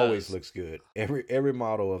 It it always does. looks good. Every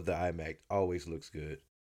model of the iMac always looks good.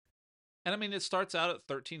 And I mean, it starts out at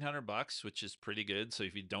 $1,300, which is pretty good. So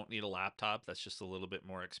if you don't need a laptop, that's just a little bit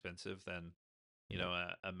more expensive than,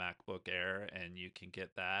 Yep. a MacBook Air, and you can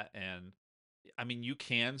get that. And I mean, you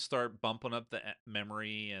can start bumping up the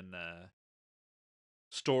memory and the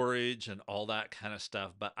storage and all that kind of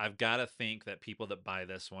stuff. But I've got to think that people that buy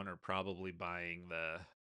this one are probably buying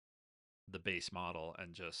the base model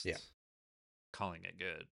and Yeah. just calling it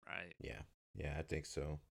good, right? Yeah. Yeah, I think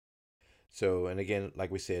so. So, and again,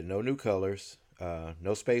 like we said, no new colors,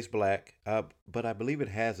 no space black, but I believe it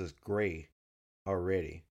has this gray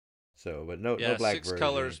already. So, but no Yeah, black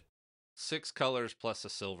version. six colors plus a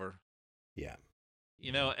silver. Yeah.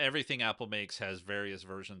 Yeah. Everything Apple makes has various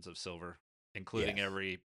versions of silver, including Yes.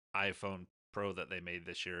 every iPhone Pro that they made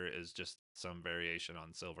this year is just some variation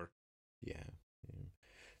on silver. Yeah. Yeah.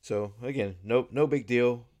 So again, no big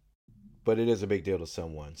deal, but it is a big deal to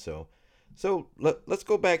someone. So let's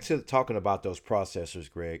go back to talking about those processors,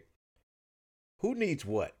 Greg. Who needs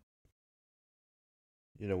what?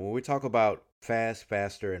 When we talk about fast,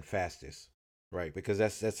 faster, and fastest, right? Because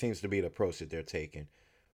that seems to be the approach that they're taking.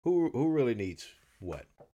 Who really needs what?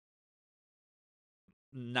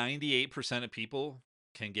 98% of people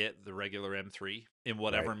can get the regular M3 in Right.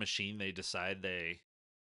 whatever machine they decide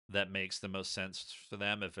that makes the most sense for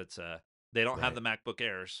them. If it's they don't have Right. the MacBook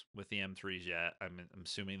Airs with the M3s yet. I'm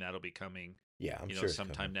assuming that'll be coming, Yeah, I'm sure it's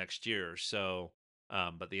sometime coming. next year. So,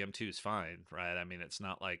 but the M2 is fine, right? I mean, it's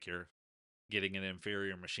not like you're getting an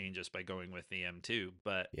inferior machine just by going with the M2.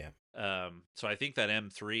 But Yeah. so I think that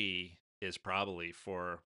M3 is probably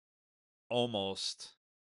for almost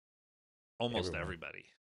almost Everyone. everybody.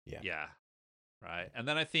 Yeah. Yeah, right. And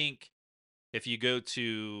then I think if you go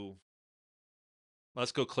to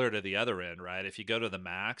let's go clear to the other end, right? If you go to the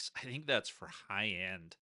Max, I think that's for high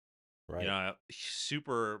end. Right.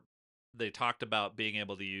 Super they talked about being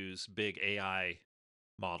able to use big AI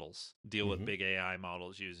models, deal with Mm-hmm. big AI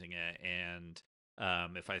models using it. And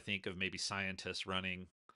if I think of maybe scientists running,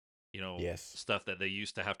 Yes. stuff that they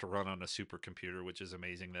used to have to run on a supercomputer, which is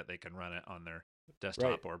amazing that they can run it on their Right.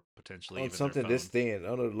 desktop or potentially On even their something this phone. thin,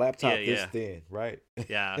 on a Yeah, laptop this yeah. thin, right?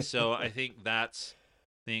 Yeah, so I think that's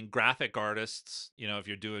the graphic artists, if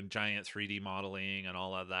you're doing giant 3D modeling and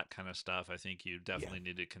all of that kind of stuff, I think you Yeah. definitely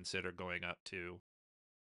need to consider going up to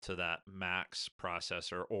that max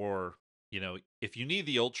processor. Or, if you need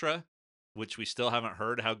the ultra, which we still haven't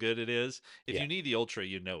heard how good it is, if Yeah. you need the ultra,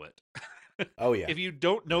 you know it. Oh yeah. If you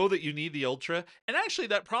don't Yeah. know that you need the ultra, and actually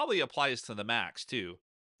that probably applies to the max too.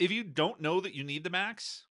 If you don't know that you need the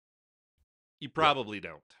max, you Yeah. probably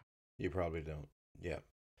don't. You probably don't. Yeah.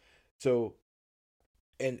 So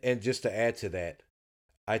and just to add to that,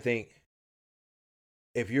 I think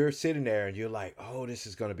if you're sitting there and you're like, oh, this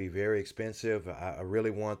is going to be very expensive, I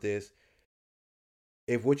really want this.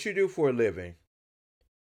 If what you do for a living,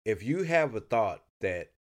 if you have a thought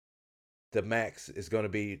that the Max is going to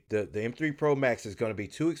be the M3 Pro Max is going to be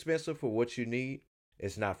too expensive for what you need,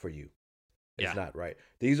 it's not for you. It's Yeah. not right.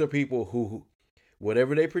 These are people who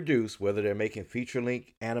whatever they produce, whether they're making feature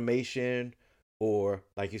length animation or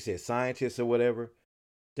like you said, scientists or whatever,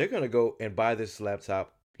 they're gonna go and buy this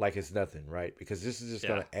laptop like it's nothing, right? Because this is just Yeah.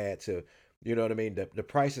 gonna add to, you know what I mean. The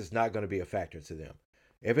price is not gonna be a factor to them.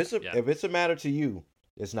 Yeah. If it's a matter to you,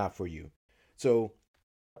 it's not for you. So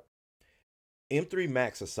M3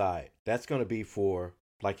 Max aside, that's gonna be for,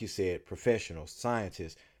 like you said, professionals,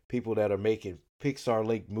 scientists, people that are making Pixar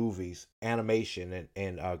linked movies, animation,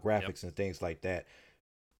 and Yep. graphics and things like that.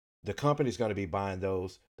 The company's going to be buying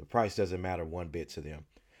those. The price doesn't matter one bit to them.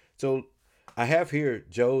 So I have here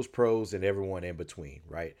Joe's pros and everyone in between,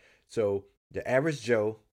 right? So the average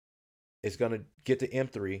Joe is going to get the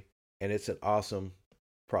M3 and it's an awesome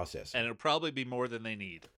processor. And it'll probably be more than they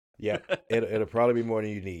need. Yeah, it'll probably be more than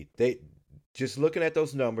you need. They just looking at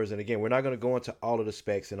those numbers, and again, we're not going to go into all of the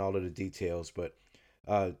specs and all of the details, but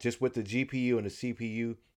just with the GPU and the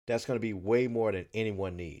CPU, that's going to be way more than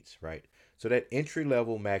anyone needs, right? So that entry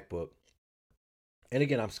level MacBook, and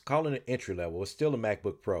again, I'm calling it entry level. It's still a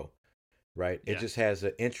MacBook Pro, right? It Yeah. just has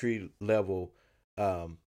an entry level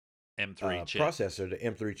um, M3 chip. processor, the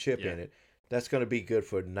M3 chip Yeah. in it. That's going to be good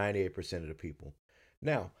for 98% of the people.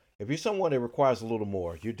 Now, if you're someone that requires a little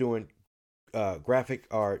more, you're doing graphic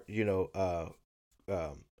art,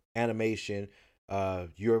 animation,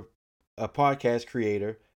 you're a podcast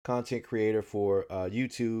creator, content creator for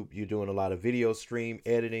YouTube, you're doing a lot of video stream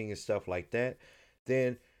editing and stuff like that,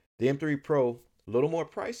 then the M3 Pro, a little more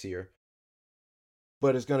pricier,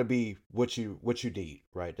 but it's going to be what you need,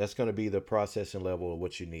 right? That's going to be the processing level of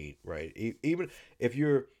what you need, right? Even if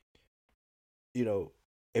you're, you know,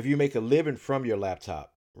 if you make a living from your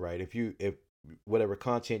laptop, right? If whatever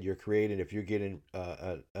content you're creating, if you're getting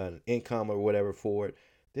an income or whatever for it,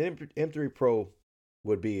 the M3 Pro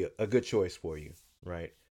would be a good choice for you,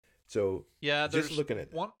 right? So Yeah, just there's looking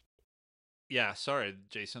at that. one. Yeah, sorry,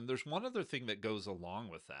 Jason. There's one other thing that goes along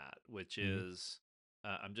with that, which Mm-hmm. is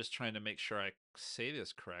I'm just trying to make sure I say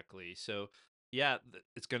this correctly. So, yeah,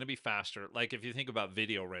 it's going to be faster. Like if you think about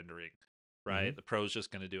video rendering, Mm-hmm. right? The Pro's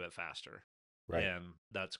just going to do it faster, Right. and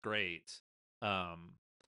that's great. Um,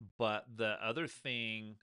 but the other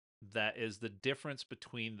thing that is the difference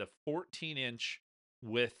between the 14-inch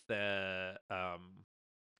with the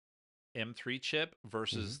M3 chip Mm-hmm.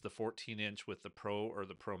 versus the 14-inch with the Pro or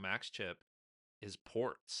the Pro Max chip is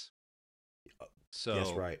ports. That's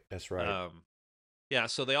So, right. That's right. um, yeah,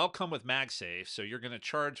 so they all come with MagSafe. So you're going to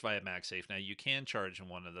charge via MagSafe. Now you can charge in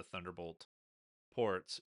one of the Thunderbolt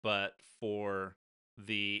ports, but for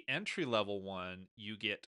the entry level one, you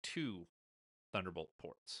get two Thunderbolt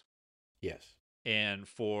ports, Yes. and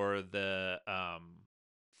for the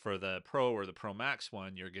Pro or the Pro Max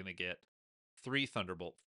one, you're going to get three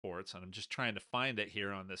Thunderbolt ports. And I'm just trying to find it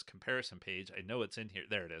here on this comparison page. I know it's in here.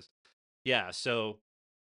 There it is. Yeah, so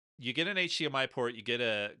you get an HDMI port, you get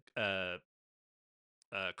a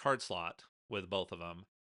card slot with both of them,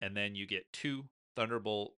 and then you get two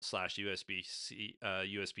Thunderbolt slash USB C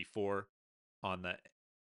USB 4 on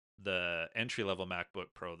the entry level MacBook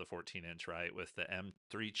Pro, the 14-inch, right, with the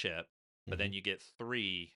M3 chip. But Mm-hmm. then you get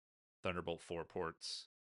three Thunderbolt 4 ports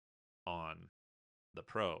on the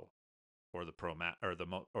Pro or the Pro Max or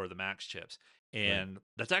the Max chips, Right. and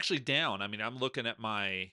that's actually down. I mean, um, I'm looking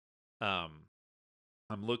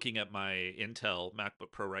at my Intel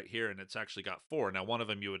MacBook Pro right here, and it's actually got four. Now, one of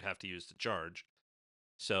them you would have to use to charge.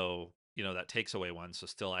 So, that takes away one. So,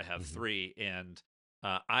 still, I have Mm-hmm. three. And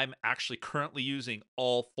I'm actually currently using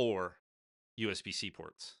all four USB C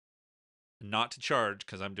ports, not to charge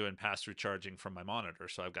because I'm doing pass through charging from my monitor.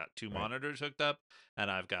 So, I've got two Right. monitors hooked up,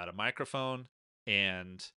 and I've got a microphone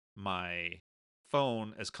and my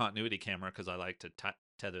phone as continuity camera because I like to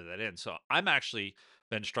tether that in. So, I'm actually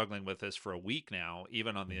been struggling with this for a week now,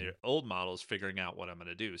 even on Mm-hmm. the old models, figuring out what I'm going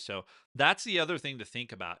to do. So that's the other thing to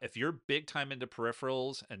think about. If you're big time into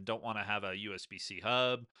peripherals and don't want to have a USB-C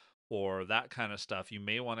hub or that kind of stuff, you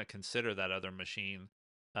may want to consider that other machine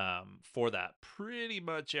for that. Pretty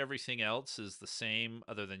much everything else is the same,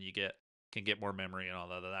 other than can get more memory and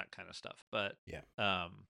all of that kind of stuff. Yeah.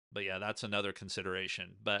 But yeah, that's another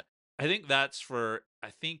consideration. But I think that's for I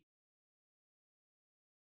think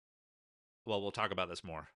well, we'll talk about this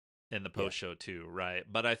more in the Yeah. post show too, right?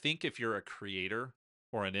 But I think if you're a creator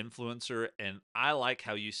or an influencer, and I like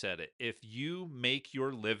how you said it, if you make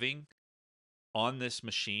your living on this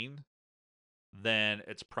machine, then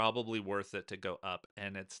it's probably worth it to go up,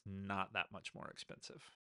 and it's not that much more expensive.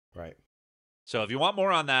 Right. So if you want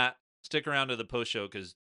more on that, stick around to the post show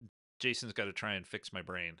because Jason's got to try and fix my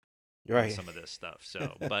brain on Right. some of this stuff.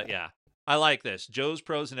 So, but yeah, I like this. Joe's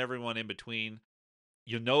Pros and everyone in between.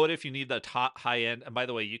 You know it if you need the top high end. And by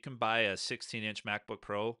the way, you can buy a 16-inch MacBook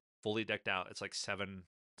Pro fully decked out. It's like $7,500,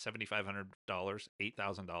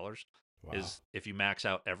 $8,000 Wow. is if you max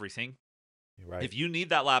out everything. Right. If you need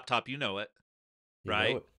that laptop, you know it, You know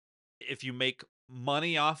right? it. If you make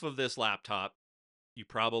money off of this laptop, you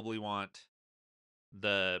probably want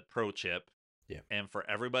the Pro chip. Yeah. And for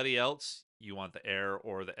everybody else, you want the Air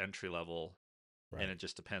or the entry level. And Right. it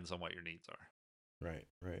just depends on what your needs are. Right.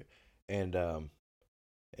 Right. And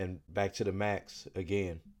back to the Max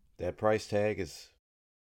again. That price tag is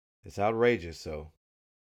it's outrageous. So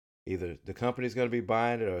either the company's going to be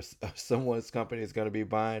buying it, or someone's company is going to be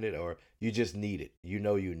buying it, or you just need it. You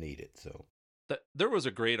know you need it. So There was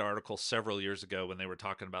a great article several years ago when they were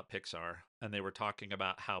talking about Pixar, and they were talking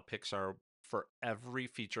about how Pixar, for every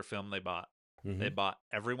feature film they mm-hmm. bought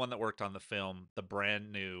everyone that worked on the film the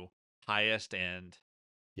brand new highest end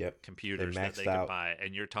Yep. They computers that maxed they could out. buy.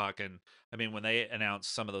 And you're talking, I mean, when they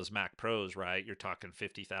announced some of those Mac Pros, right, you're talking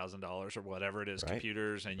 $50,000 or whatever it is Right.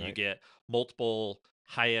 computers, and you Right. get multiple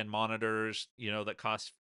high end monitors, that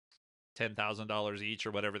cost $10,000 each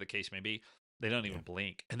or whatever the case may be. They don't Yeah. even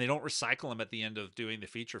blink, and they don't recycle them at the end of doing the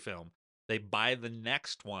feature film. They buy the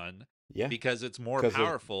next one Yeah. because it's more Because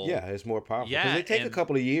powerful. it's more powerful. Because Yeah, they take a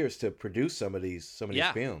couple of years to produce some of these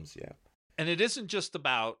yeah, films. Yeah. and it isn't just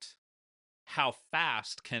about how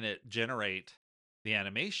fast can it generate the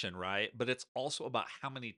animation, right? But it's also about how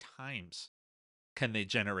many times can they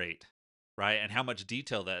generate, right? And how much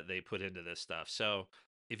detail that they put into this stuff. So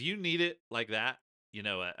if you need it like that, you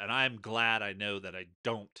know it. And I'm glad I know that I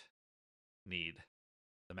don't need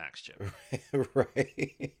the Max chip.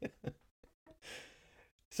 Right.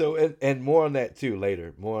 So and more on that too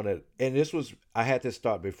later. More on that. And this was I had to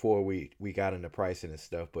start before we got into pricing and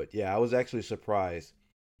stuff. But yeah, I was actually surprised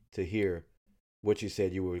to hear what you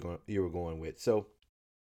said you were going with. So,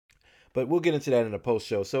 but we'll get into that in the post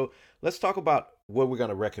show. So let's talk about what we're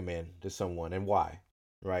gonna recommend to someone and why.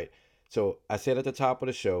 Right. So I said at the top of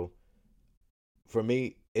the show, for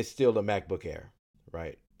me, it's still the MacBook Air.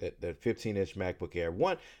 Right. That 15-inch MacBook Air.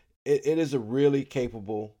 One, it is a really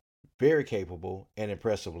capable, very capable and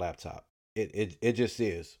impressive laptop. It just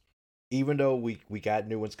is. Even though we got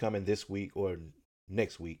new ones coming this week or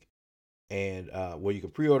next week, and well, you can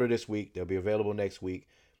pre-order this week. They'll be available next week.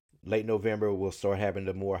 Late November, we'll start having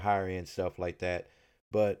the more higher end stuff like that.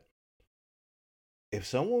 But if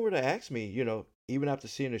someone were to ask me, even after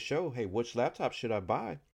seeing the show, hey, which laptop should I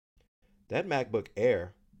buy? That MacBook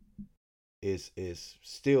Air is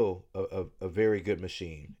still a very good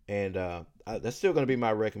machine, and that's still going to be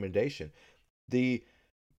my recommendation. The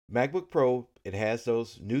MacBook Pro, it has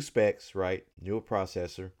those new specs, right? Newer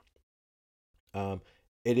processor. Um,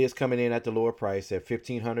 it is coming in at the lower price at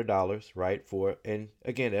 $1,500, right? And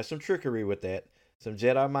again, there's some trickery with that, some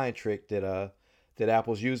Jedi mind trick that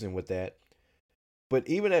Apple's using with that. But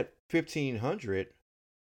even at 1,500,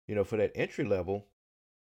 for that entry level,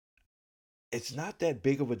 it's not that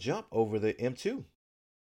big of a jump over the M2,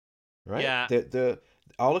 right? Yeah, The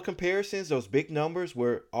all the comparisons, those big numbers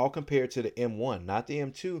were all compared to the M1, not the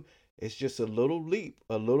M2. It's just a little leap,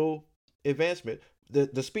 a little advancement,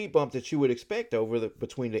 the speed bump that you would expect over the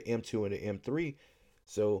between the M2 and the M3.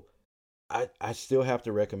 So I still have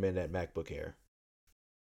to recommend that MacBook Air.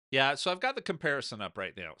 yeah. So I've got the comparison up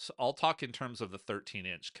right now. So I'll talk in terms of the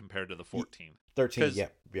 13-inch compared to the 14, 13, because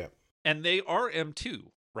yep, yep. and they are M2,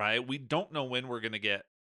 right? We don't know when we're going to get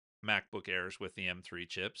MacBook Airs with the M3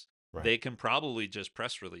 chips. Right. They can probably just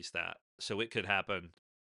press release that, so it could happen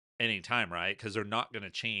anytime, right? Because they're not going to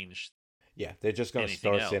change Yeah, they're just gonna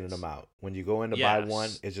anything start sending them else. out. When you go in to buy one,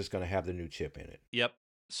 Yes. it's just gonna have the new chip in it. Yep.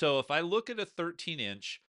 So if I look at a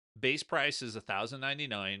 13-inch, base price is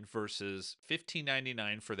 $1,099 versus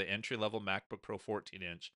 $1,599 for the entry level MacBook Pro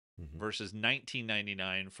 14-inch Hmm. versus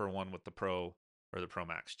 $1,999 for one with the Pro or the Pro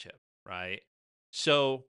Max chip, right?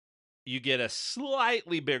 So you get a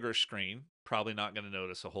slightly bigger screen. Probably not going to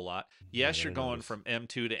notice a whole lot. Not Yes, you're gonna going notice. from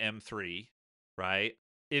M2 to M3, right?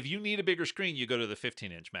 If you need a bigger screen, you go to the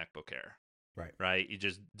 15-inch MacBook Air, Right. right? You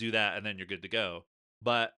just do that and then you're good to go.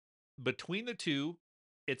 But between the two,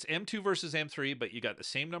 it's M2 versus M3, but you got the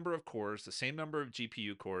same number of cores, the same number of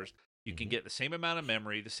GPU cores. You can Hmm. get the same amount of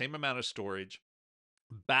memory, the same amount of storage.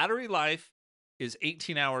 Battery life is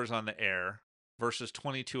 18 hours on the Air versus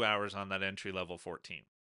 22 hours on that entry level 14.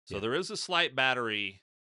 So Yeah, there is a slight battery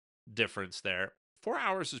difference there. 4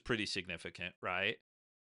 hours is pretty significant, right? I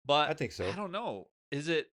But think I so. don't know. Is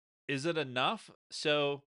it enough?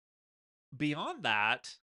 So beyond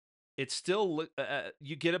that, it's still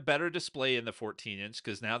you get a better display in the 14-inch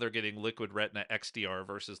because now they're getting Liquid Retina XDR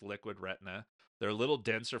versus Liquid Retina. They're a little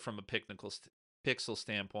denser from a pixel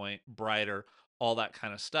standpoint, brighter, all that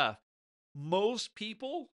kind of stuff. Most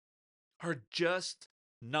people are just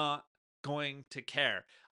not going to care.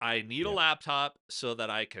 I need a Yeah. laptop so that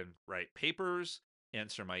I can write papers,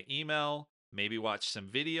 answer my email, maybe watch some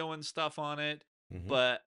video and stuff on it. Hmm.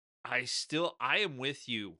 But I am with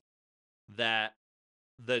you that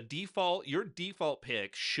your default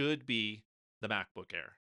pick should be the MacBook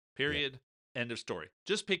Air. Yeah. Period. End of story.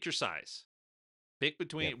 Just pick your size. Pick Yeah.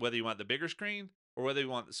 between whether you want the bigger screen or whether you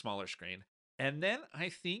want the smaller screen. And then I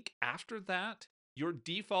think after that, your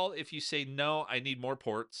default, if you say no, I need more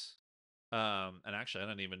ports. And actually, I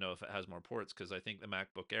don't even know if it has more ports because I think the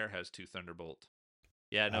MacBook Air has two Thunderbolt.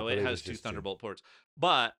 Yeah, I no, it believe has it's two just two. Thunderbolt ports,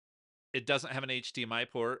 but it doesn't have an HDMI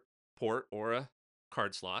port or a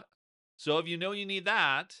card slot. So if you know you need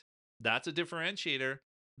that, that's a differentiator.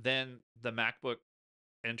 Then the MacBook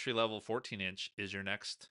entry level 14-inch is your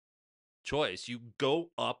next choice. You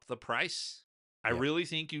go up the price. I Yeah. really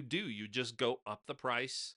think you do. You just go up the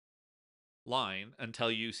price line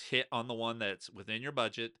until you hit on the one that's within your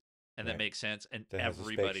budget and that Right. makes sense. And That has the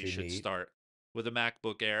specs everybody you should need. start with a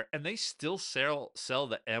MacBook Air. And they still sell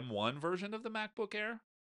the M1 version of the MacBook Air,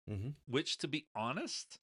 Hmm. which, to be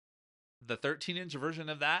honest, the 13-inch version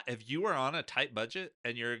of that, if you are on a tight budget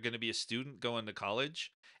and you're going to be a student going to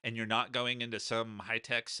college and you're not going into some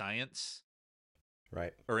high-tech science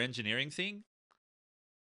Right. or engineering thing,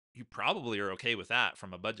 you probably are okay with that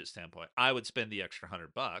from a budget standpoint. I would spend the extra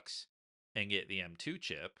 $100 and get the M2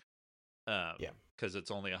 chip, Yeah. because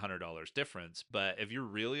it's only $100 difference. But if you're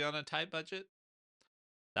really on a tight budget,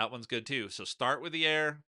 that one's good too. So start with the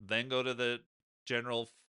Air, then go to the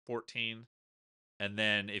general 14, and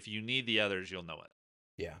then if you need the others, you'll know it.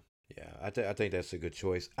 Yeah, yeah. I think that's a good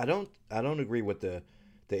choice. I don't agree with the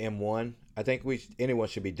M1. I think anyone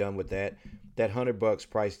should be done with that. That $100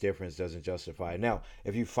 price difference doesn't justify it. Now,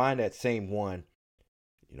 if you find that same one,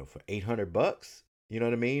 for $800, you know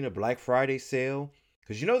what I mean, a Black Friday sale,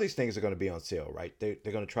 because these things are going to be on sale, right? They're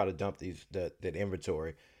going to try to dump that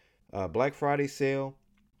inventory. Black Friday sale,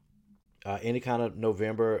 any kind of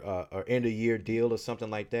November or end of year deal or something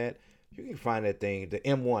like that, you can find that thing. The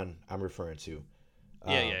M1 I'm referring to.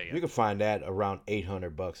 Yeah, yeah, yeah. You can find that around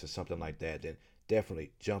 $800 or something like that. Then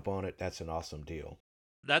definitely jump on it. That's an awesome deal.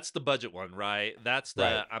 That's the budget one, right? That's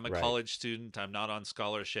Right, I'm a right, college student. I'm not on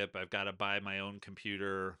scholarship. I've got to buy my own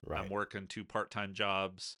computer. I'm right. working 2 part-time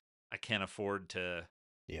jobs. I can't afford to,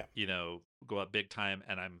 Yeah, go up big time.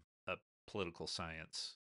 And I'm a political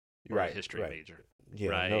science or a right, history right. major, Yeah,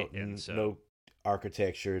 right? And so, no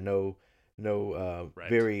architecture, no right.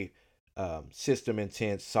 very system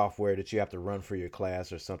intense software that you have to run for your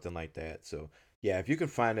class or something like that. So yeah, if you can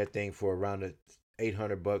find that thing for around the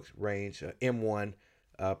 $800 range, M1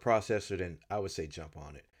 processor, then I would say jump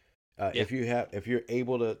on it. Yeah. If you're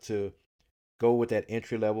able to go with that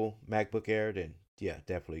entry level MacBook Air, then yeah,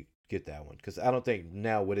 definitely get that one. Because I don't think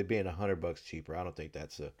now with it being $100 cheaper, I don't think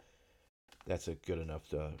that's a good enough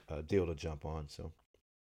deal to jump on. So.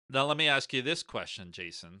 Now, let me ask you this question,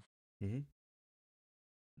 Jason. Hmm.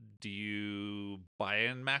 Do you buy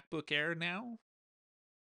a MacBook Air now?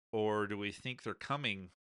 Or do we think they're coming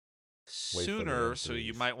Wait for the sooner? So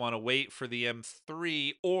you M3s. might want to wait for the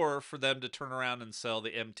M3 or for them to turn around and sell the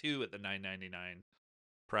M2 at the $999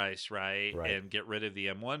 price, right? Right. And get rid of the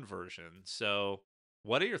M1 version. So,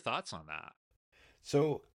 what are your thoughts on that?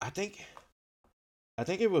 So I think if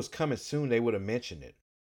it was coming soon, they would have mentioned it,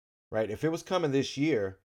 right? If it was coming this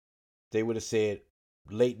year, they would have said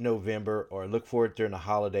late November or look for it during the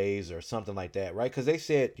holidays or something like that, right? Because they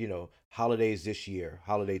said, holidays this year,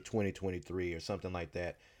 holiday 2023 or something like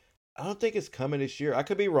that. I don't think it's coming this year. I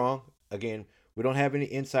could be wrong. Again, we don't have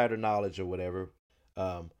any insider knowledge or whatever.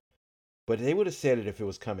 Um, but they would have said it if it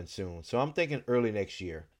was coming soon. So I'm thinking early next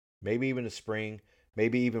year, maybe even the spring,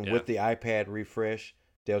 maybe even Yeah. with the iPad refresh,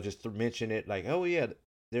 they'll just mention it like, oh yeah,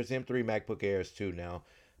 there's M3 MacBook Airs too now.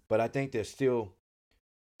 But I think they're still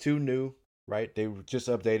too new, right? They were just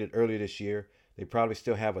updated earlier this year. They probably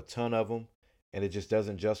still have a ton of them, and it just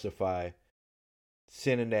doesn't justify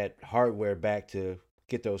sending that hardware back to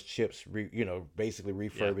get those chips, basically Yeah.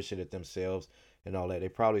 refurbishing it themselves and all that. They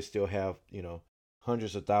probably still have,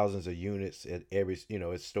 hundreds of thousands of units at every,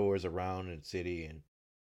 at stores around in the city. And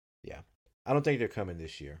yeah, I don't think they're coming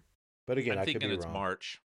this year. But again, I'm I could thinking be it's wrong.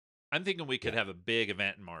 March. I'm thinking we could Yeah, have a big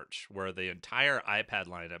event in March where the entire iPad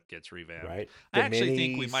lineup gets revamped. right. I The actually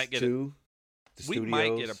think minis too, the studios. we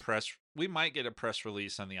might get a press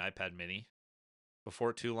release on the iPad mini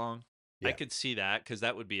before too long. I Yeah, could see that because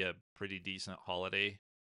that would be a pretty decent holiday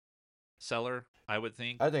seller, I would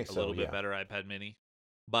think. I think A so. little bit Yeah. better iPad mini.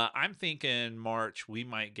 But I'm thinking March we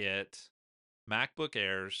might get MacBook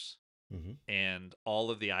Airs Hmm. and all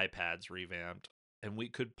of the iPads revamped. And we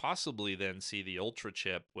could possibly then see the Ultra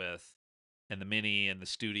chip with and the mini and the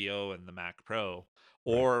studio and the Mac Pro.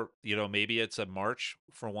 Right. Or, maybe it's a March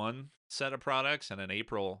for one set of products and an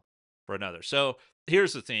April for another. So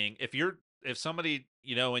here's the thing. If somebody,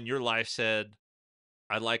 in your life said,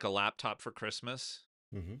 I'd like a laptop for Christmas,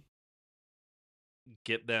 Hmm.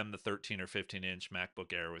 get them the 13 or 15-inch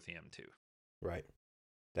MacBook Air with the M2 Right.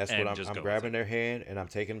 That's what and I'm. just I'm go with grabbing it. their hand and I'm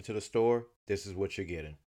taking them to the store. This is what you're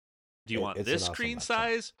getting. Do you want It's an this awesome screen laptop.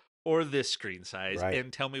 size or this screen size? Right.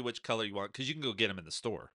 And tell me which color you want because you can go get them in the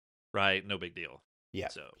store, right? No big deal. Yeah.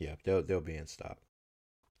 So, Yeah. They'll be in stock.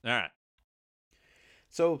 all right.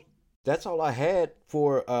 So that's all I had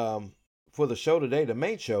for the show today, the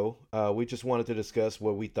main show. We just wanted to discuss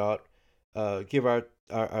what we thought, give our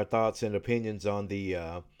thoughts and opinions on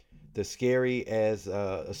the scary as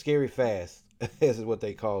a scary fast, as is what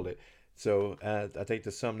they called it. So I think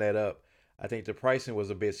to sum that up, I think the pricing was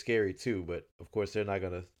a bit scary too, but of course they're not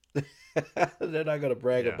gonna they're not gonna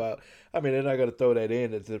brag Yeah. about. I mean, they're not gonna throw that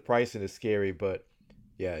in. That the pricing is scary, but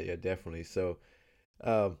yeah, yeah, definitely. So.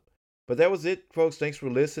 Um, but that was it, folks. Thanks for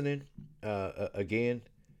listening. Again,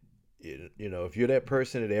 if you're that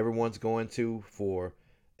person that everyone's going to for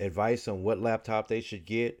advice on what laptop they should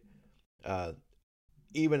get, uh,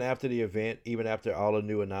 even after the event, even after all the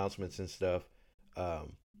new announcements and stuff,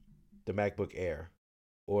 um, the MacBook Air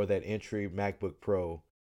or that entry MacBook Pro,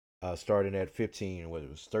 starting at 15, what it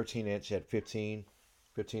was 13-inch at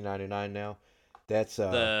 15.99 now. That's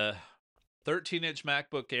The 13-inch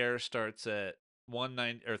MacBook Air starts at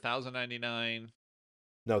 1,099,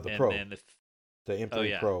 no, the and Pro, then the oh M3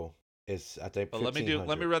 yeah. Pro is I think But let me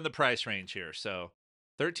 1500. run the price range here. So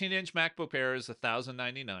 13-inch MacBook Air is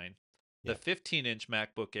 $1,099. The 15-inch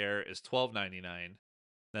MacBook Air is $1,299.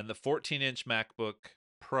 Then the 14-inch MacBook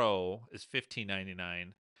Pro is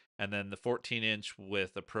 $1,599. And then the 14-inch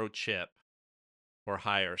with a Pro chip or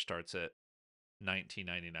higher starts at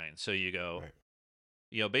 $1,999. So you go,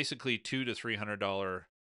 basically $200 to $300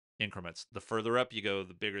 increments. The further up you go,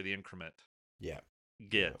 the bigger the increment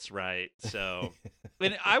gets, right? So,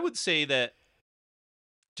 and I would say that,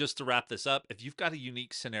 just to wrap this up, if you've got a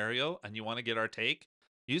unique scenario and you want to get our take,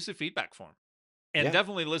 use the feedback form. And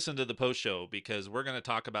definitely listen to the post show, because we're going to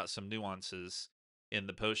talk about some nuances in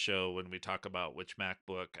the post show when we talk about which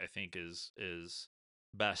MacBook I think is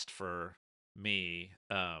best for me,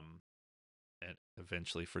 and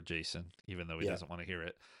eventually for Jason, even though he doesn't want to hear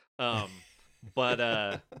it.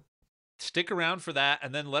 But stick around for that,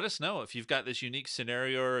 and then let us know if you've got this unique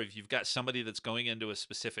scenario, or if you've got somebody that's going into a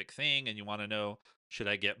specific thing and you want to know, should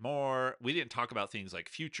I get more? We didn't talk about things like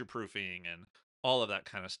future proofing and all of that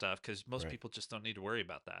kind of stuff, because most people just don't need to worry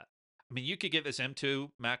about that. I mean, you could get this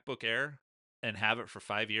M2 MacBook Air and have it for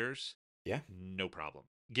 5 years. Yeah. No problem.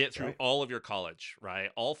 Get through all of your college,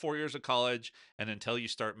 right? All 4 years of college, and until you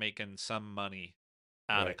start making some money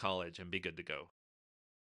out of college, and be good to go.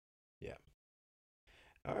 Yeah.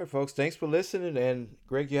 All right, folks. Thanks for listening. And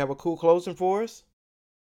Greg, you have a cool closing for us?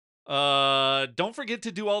 Don't forget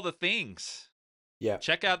to do all the things. Yeah.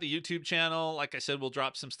 Check out the YouTube channel. Like I said, we'll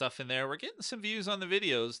drop some stuff in there. We're getting some views on the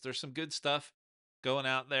videos. There's some good stuff going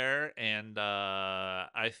out there. And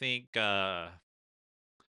I think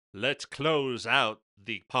let's close out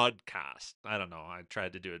the podcast. I don't know. I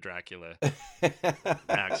tried to do a Dracula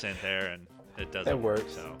accent there, and it doesn't work.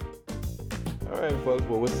 So, all right, folks.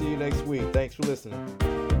 Well, we'll see you next week. Thanks for listening.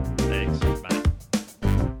 Thanks. Bye.